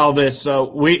recording all this, so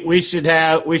we should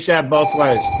have both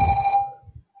ways.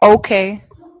 Okay.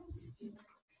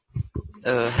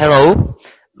 Hello,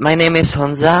 my name is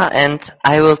Honza, and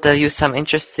I will tell you some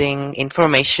interesting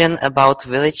information about a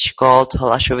village called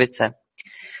Holashovice.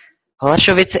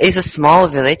 Holashovice is a small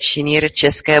village near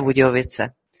České Budějovice.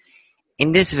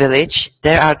 In this village,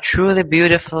 there are truly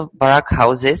beautiful barrack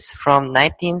houses from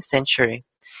 19th century.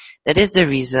 That is the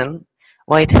reason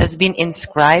why it has been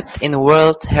inscribed in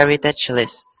World Heritage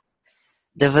List.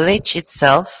 The village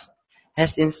itself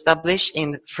has been established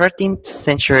in 13th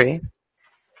century,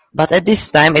 but at this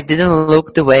time it didn't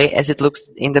look the way as it looks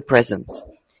in the present.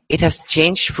 It has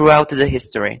changed throughout the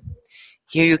history.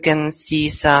 Here you can see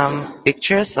some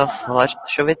pictures of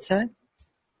Holashovice.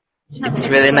 It's a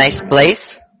really nice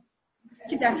place.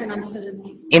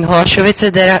 In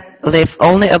Holashovice there live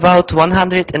only about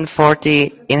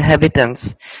 140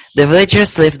 inhabitants. The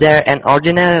villagers live there an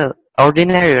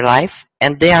ordinary life,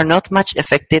 and they are not much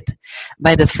affected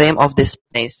by the fame of this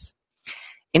place.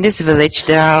 In this village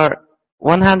there are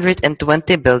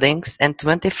 120 buildings, and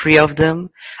 23 of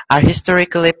them are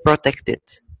historically protected.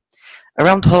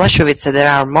 Around Holashovice there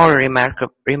are more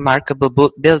remarkable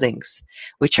buildings,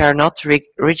 which are not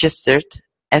registered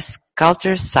as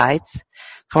culture sites.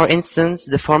 For instance,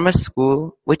 the former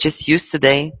school, which is used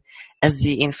today as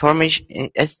the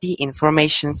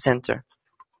information center.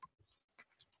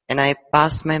 And I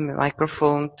pass my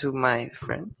microphone to my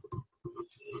friend.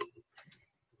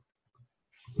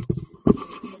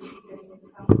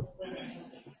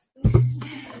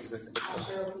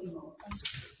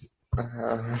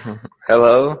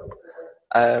 Hello,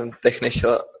 I am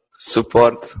technical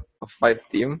support of my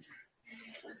team,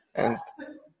 and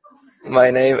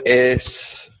my name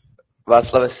is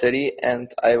Václav Veselý,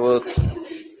 and I would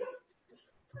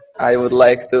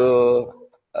like to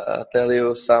tell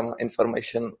you some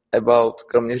information about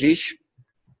Kroměříž.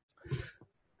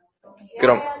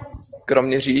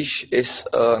 Kroměříž is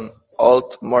an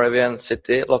old Moravian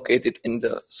city located in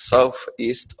the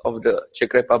southeast of the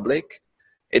Czech Republic.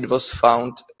 It was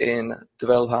found in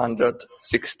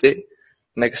 1260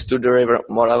 next to the river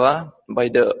Morava by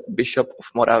the Bishop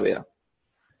of Moravia.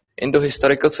 In the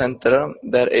historical center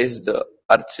there is the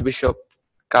Archbishop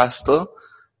Castle.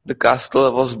 The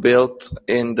castle was built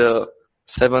in the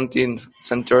 17th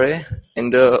century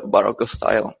in the Baroque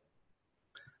style.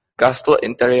 Castle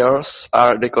interiors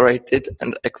are decorated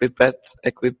and equipped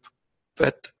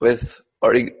with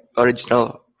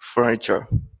original furniture.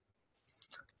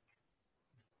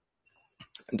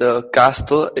 The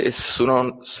castle is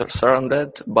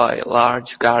surrounded by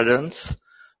large gardens,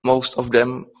 most of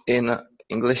them in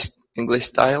English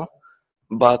style,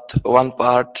 but one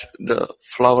part, the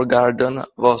flower garden,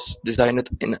 was designed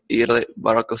in early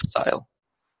Baroque style.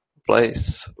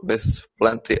 Place with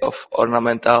plenty of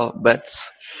ornamental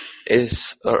beds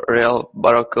is a real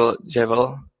Baroque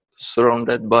jewel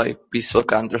surrounded by peaceful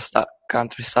countryside,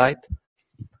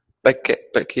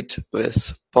 packed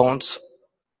with ponds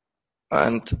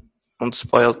and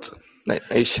unspoiled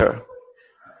nature.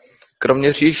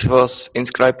 Kroměříž was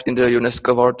inscribed in the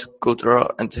UNESCO World Cultural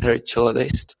and Heritage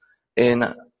List in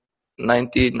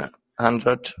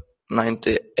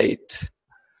 1998.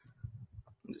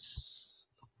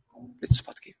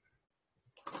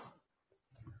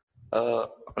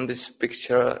 On this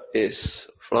picture is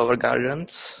flower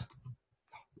gardens.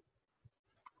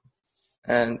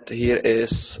 And here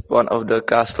is one of the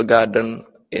castle garden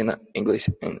in English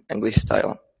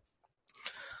style.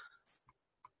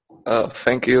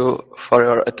 Thank you for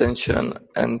your attention,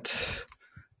 and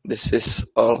this is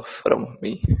all from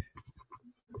me.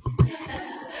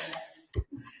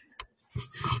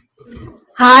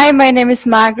 Hi, my name is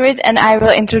Margaret, and I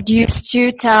will introduce you to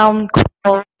a town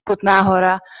called Kutna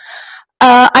Hora.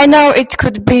 I know it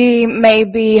could be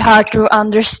maybe hard to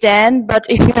understand, but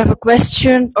if you have a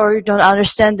question or you don't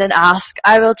understand, then ask.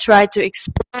 I will try to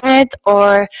explain it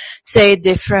or say it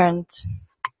different.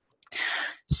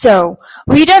 So,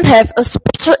 we don't have a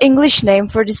special English name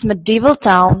for this medieval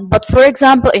town, but for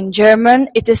example in German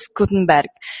it is Gutenberg,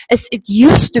 as it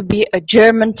used to be a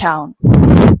German town.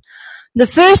 The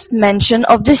first mention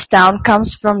of this town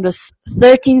comes from the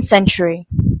 13th century.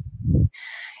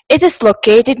 It is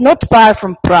located not far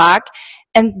from Prague,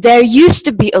 and there used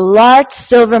to be a large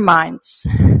silver mines.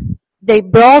 They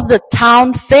brought the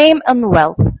town fame and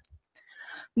wealth.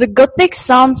 The Gothic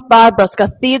St. Barbara's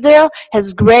Cathedral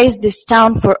has graced this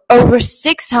town for over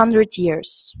 600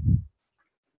 years.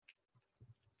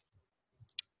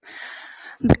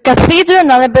 The Cathedral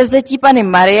na Nebezdětí Panny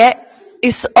Marie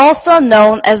is also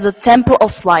known as the Temple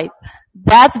of Light.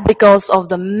 That's because of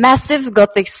the massive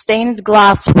Gothic stained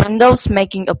glass windows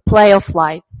making a play of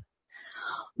light.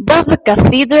 Both the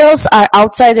cathedrals are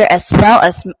outsider as well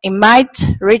as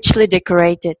imite richly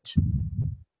decorated.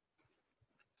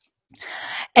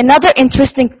 Another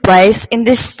interesting place in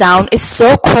this town is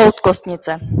so-called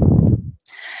Kostnice.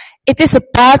 It is a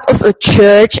part of a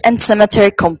church and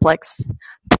cemetery complex.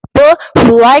 People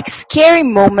who like scary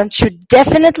moments should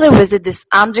definitely visit this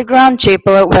underground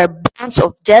chapel where bones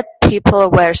of dead people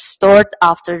were stored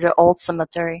after the old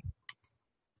cemetery.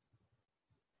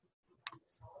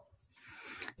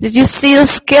 Did you see the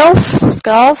skulls?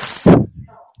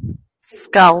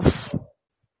 Skulls.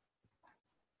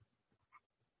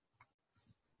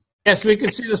 Yes, we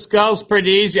can see the skulls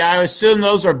pretty easy. I assume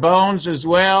those are bones as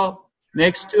well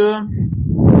next to them.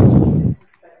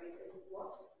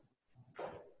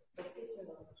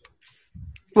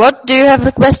 What? Do you have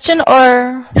a question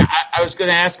or? Yeah, I was going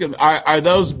to ask him, are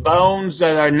those bones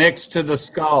that are next to the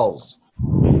skulls?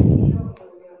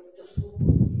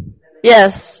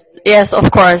 Yes,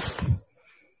 of course.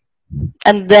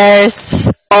 And there's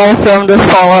all from the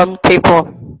fallen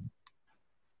people.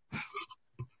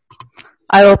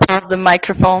 I will pass the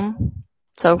microphone.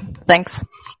 So, thanks.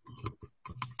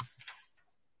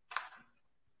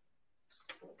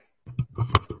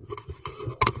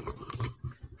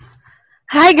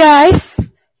 Hi guys,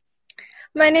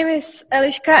 my name is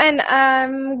Eliška and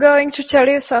I'm going to tell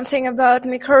you something about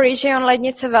microregion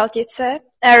Lednice-Veltice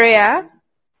area,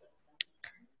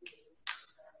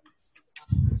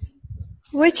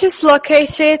 which is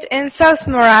located in South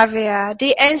Moravia,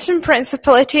 the ancient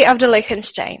principality of the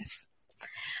Liechtensteins.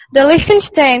 The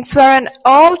Liechtensteins were an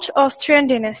old Austrian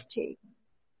dynasty.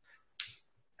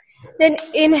 They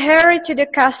inherited the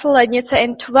castle Lednice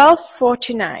in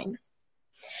 1249.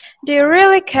 They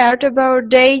really cared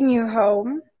about their new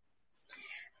home,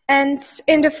 and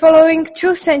in the following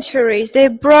 2 centuries they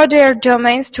brought their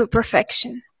domains to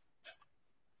perfection,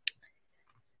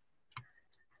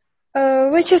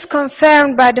 which is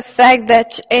confirmed by the fact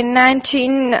that in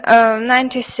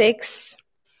 1996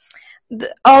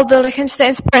 all the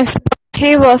Liechtenstein's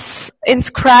principality was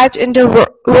inscribed in the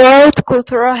World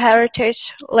Cultural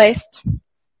Heritage List.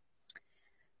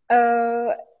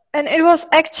 And it was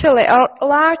actually a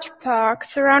large park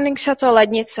surrounding Chateau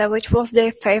Lednice, which was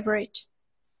their favorite.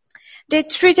 They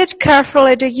treated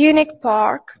carefully the unique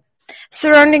park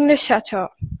surrounding the chateau.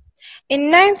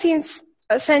 In 19th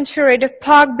century, the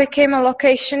park became a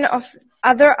location of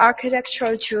other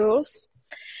architectural jewels,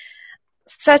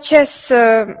 such as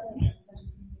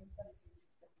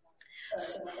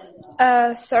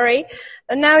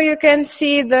now you can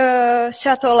see the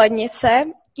Chateau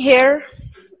Lednice here.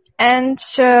 And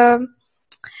in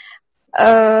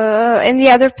the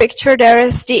other picture, there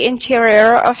is the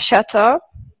interior of chateau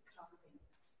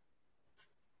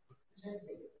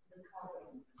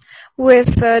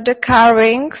with the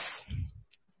carvings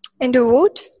in the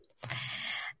wood.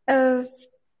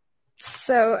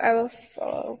 So I will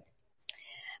follow.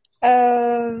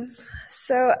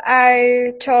 So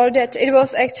I told that it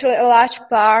was actually a large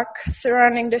park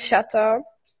surrounding the chateau.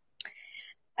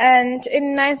 And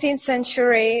in 19th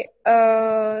century,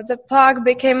 the park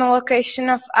became a location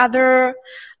of other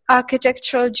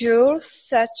architectural jewels,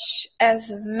 such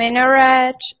as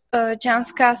minaret,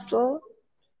 Jan's Castle.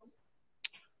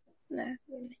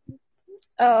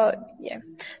 Yeah,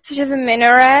 such as a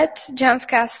minaret, John's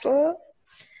Castle,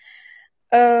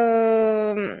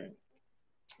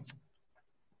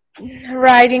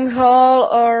 riding hall,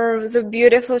 or the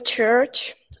beautiful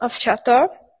church of Chateau.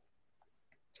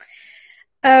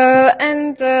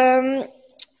 And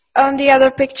on the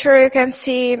other picture you can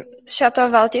see Chateau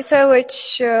Valtice,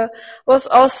 which was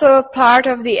also part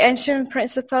of the ancient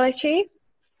principality.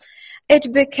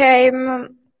 It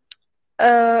became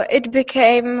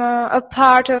a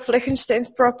part of Liechtenstein's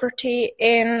property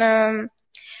in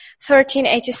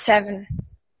 1387.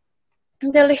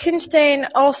 The Liechtenstein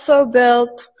also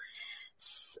built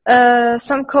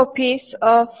some copies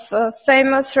of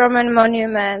famous Roman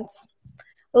monuments,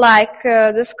 like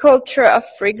the sculpture of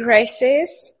Three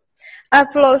Graces,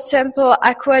 Apollo's Temple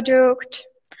Aqueduct,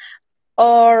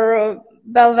 or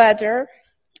Belvedere,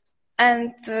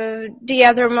 and the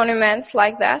other monuments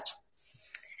like that.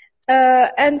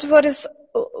 And what is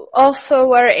also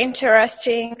very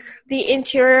interesting, the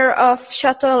interior of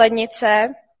Chateau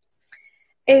Lednice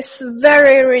is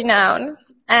very renowned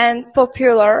and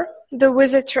popular. The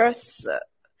visitors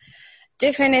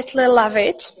definitely love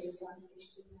it.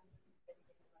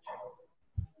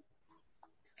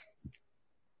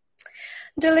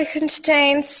 The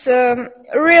Liechtensteins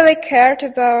really cared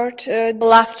about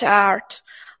loved art.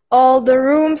 All the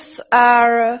rooms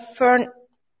are furnished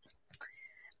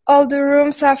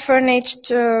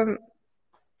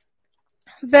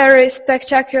very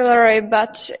spectacularly,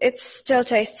 but it's still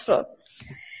tasteful.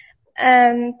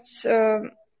 And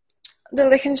the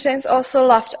Liechtensteins also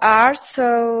loved art,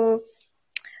 so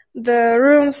the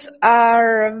rooms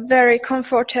are very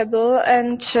comfortable,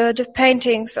 and the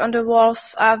paintings on the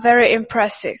walls are very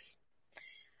impressive.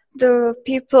 The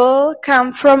people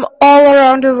come from all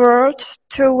around the world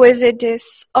to visit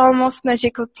this almost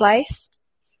magical place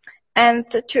and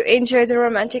to enjoy the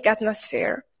romantic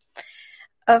atmosphere.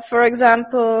 For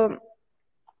example,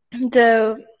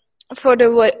 for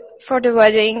the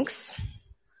weddings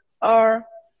or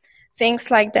things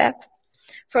like that,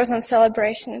 for some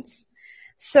celebrations.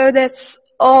 So that's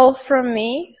all from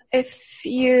me. If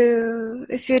you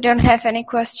don't have any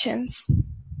questions,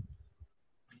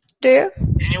 do you?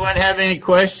 Anyone have any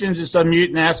questions? Just unmute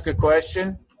and ask a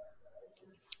question.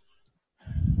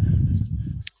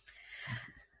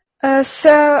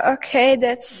 Okay,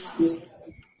 that's.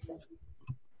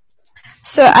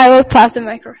 So I will pass the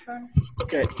microphone.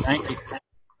 Okay, thank you.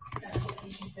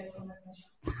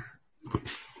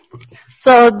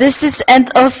 So this is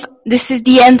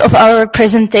the end of our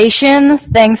presentation.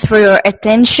 Thanks for your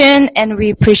attention, and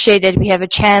we appreciate that we have a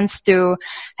chance to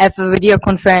have a video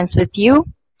conference with you.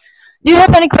 Do you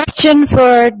have any question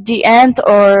for the end,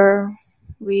 or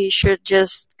we should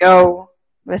just go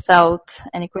without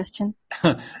any question?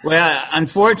 Well,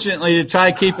 unfortunately, to try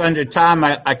to keep under time,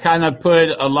 I kind of put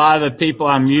a lot of the people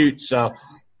on mute. So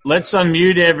let's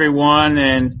unmute everyone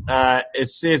and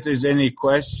see if there's any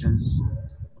questions.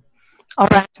 All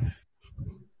right.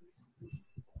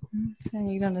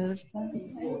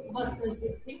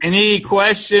 Any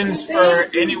questions for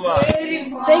anyone?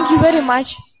 Thank you very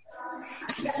much.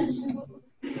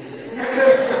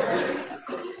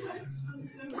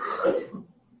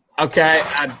 Okay,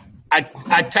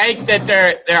 I take that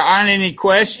there aren't any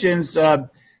questions.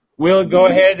 We'll go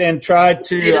ahead and try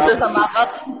to.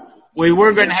 We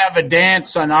were going to have a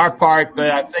dance on our part,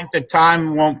 but I think the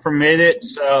time won't permit it,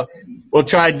 so we'll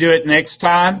try to do it next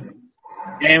time.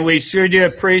 And we sure do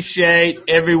appreciate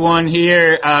everyone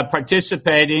here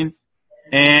participating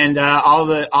and all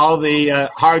the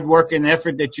hard work and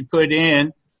effort that you put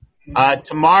in.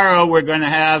 Tomorrow we're going to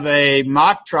have a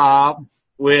mock trial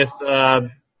with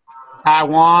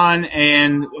Taiwan,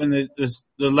 and when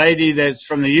the lady that's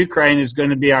from the Ukraine is going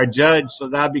to be our judge, so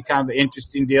that'll be kind of an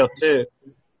interesting deal too.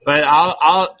 But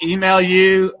I'll email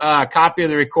you a copy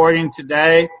of the recording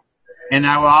today, and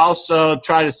I will also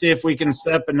try to see if we can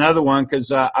set up another one,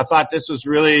 because I thought this was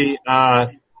really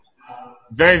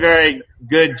very, very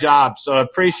good job. So I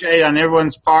appreciate it on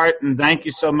everyone's part, and thank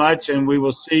you so much, and we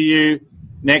will see you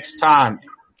next time.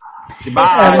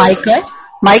 Goodbye.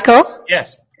 Michael?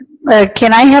 Yes.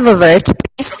 Can I have a word,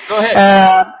 please? Go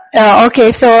ahead.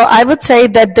 Okay, so I would say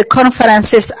that the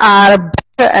conferences are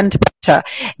better and better,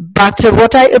 but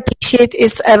what I appreciate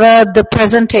is the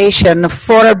presentation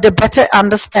for the better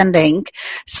understanding.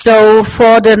 So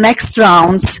for the next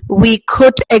rounds, we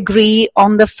could agree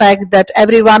on the fact that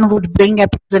everyone would bring a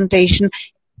presentation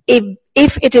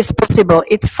if it is possible,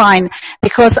 it's fine,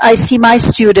 because I see my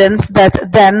students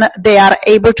that then they are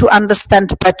able to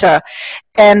understand better,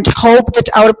 and hope that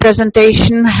our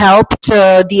presentation helped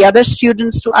the other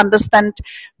students to understand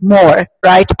more,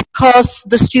 right? Because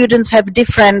the students have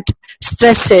different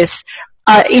stresses,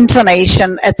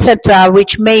 intonation, etc.,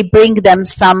 which may bring them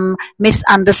some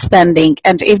misunderstanding.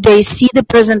 And if they see the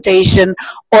presentation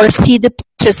or see the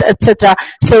pictures, etc.,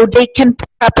 so they can pick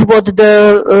up what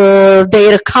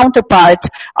their counterparts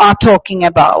are talking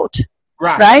about.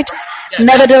 Right? Yeah.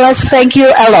 Nevertheless, thank you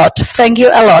a lot. Thank you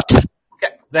a lot.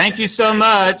 Thank you so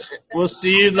much. We'll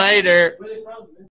see you later.